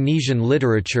Indonesian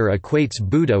literature equates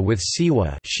Buddha with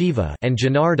Siwa Shiva and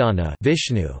Janardana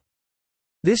Vishnu.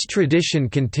 This tradition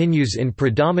continues in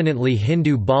predominantly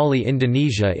Hindu Bali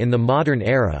Indonesia in the modern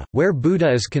era, where Buddha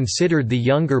is considered the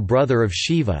younger brother of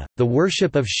Shiva. The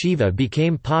worship of Shiva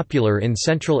became popular in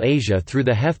Central Asia through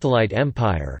the Hephthalite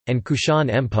Empire, and Kushan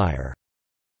Empire.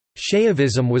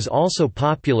 Shaivism was also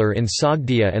popular in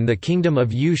Sogdia and the Kingdom of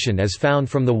Yushan as found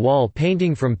from the wall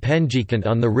painting from Penjikent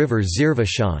on the river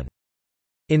Zirvashan.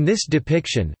 In this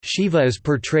depiction, Shiva is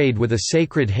portrayed with a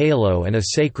sacred halo and a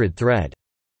sacred thread.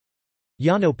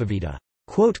 Yanopavita.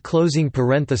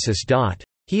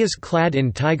 He is clad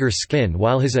in tiger skin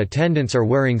while his attendants are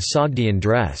wearing Sogdian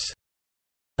dress.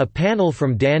 A panel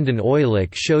from Dandan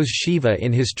Oilik shows Shiva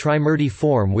in his Trimurti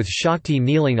form with Shakti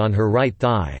kneeling on her right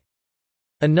thigh.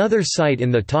 Another site in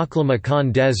the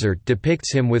Taklamakan Desert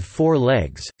depicts him with 4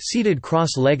 legs, seated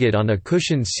cross-legged on a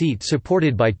cushioned seat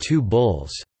supported by 2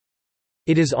 bulls.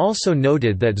 It is also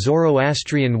noted that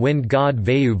Zoroastrian wind god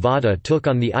Vayu Vada took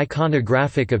on the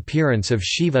iconographic appearance of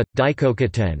Shiva.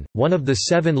 Daikokaten, one of the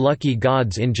 7 lucky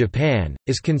gods in Japan,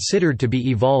 is considered to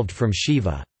be evolved from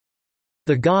Shiva.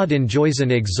 The god enjoys an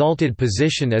exalted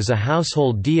position as a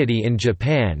household deity in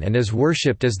Japan and is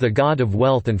worshipped as the god of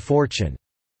wealth and fortune.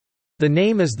 The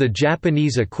name is the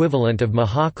Japanese equivalent of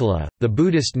Mahakala, the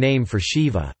Buddhist name for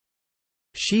Shiva.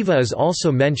 Shiva is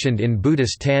also mentioned in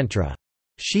Buddhist Tantra.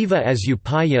 Shiva as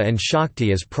Upaya and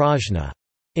Shakti as Prajna.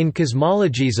 In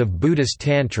cosmologies of Buddhist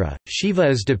Tantra, Shiva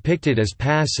is depicted as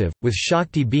passive, with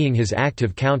Shakti being his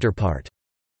active counterpart.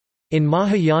 In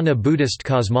Mahayana Buddhist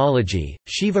cosmology,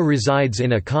 Shiva resides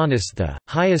in Akanistha,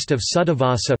 highest of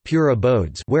Suddhavasa pure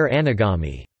abodes where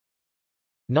Anagami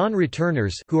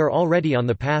non-returners who are already on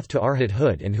the path to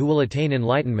arhathood and who will attain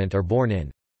enlightenment are born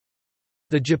in.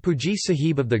 The Japuji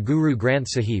Sahib of the Guru Granth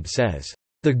Sahib says,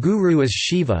 "The Guru is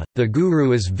Shiva, the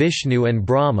Guru is Vishnu and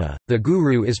Brahma, the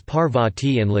Guru is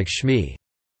Parvati and Lakshmi."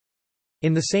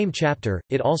 In the same chapter,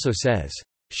 it also says,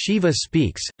 "Shiva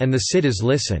speaks, and the Siddhas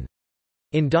listen."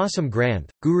 In Dasam Granth,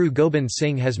 Guru Gobind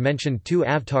Singh has mentioned 2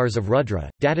 avatars of Rudra,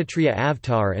 Dattatreya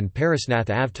Avatar and Parasnath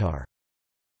Avatar.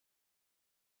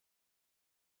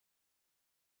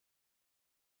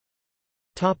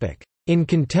 In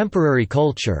contemporary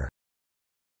culture.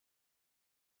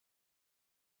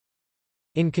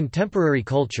 In contemporary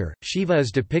culture, Shiva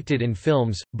is depicted in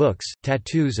films, books,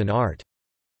 tattoos and art.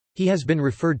 He has been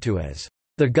referred to as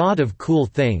the god of cool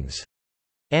things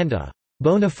and a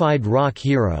bona fide rock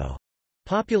hero.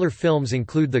 Popular films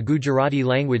include the Gujarati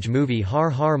language movie Har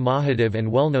Har Mahadev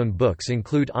and well-known books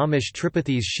include Amish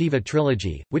Tripathi's Shiva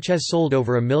trilogy, which has sold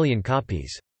over 1 million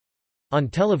copies. On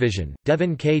television,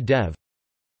 Devon K. Dev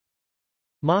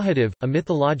Mahadev, a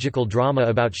mythological drama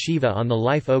about Shiva on the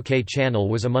Life OK channel,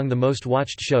 was among the most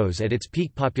watched shows at its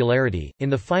peak popularity. In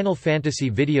the Final Fantasy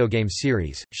video game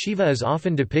series, Shiva is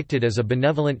often depicted as a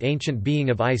benevolent ancient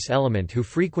being of ice element who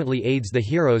frequently aids the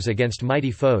heroes against mighty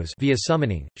foes via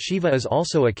summoning. Shiva is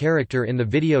also a character in the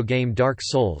video game Dark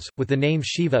Souls, with the name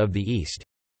Shiva of the East.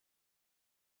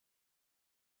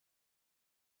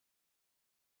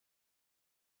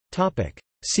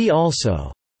 See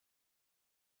also: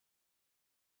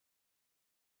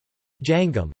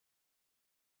 Jangam.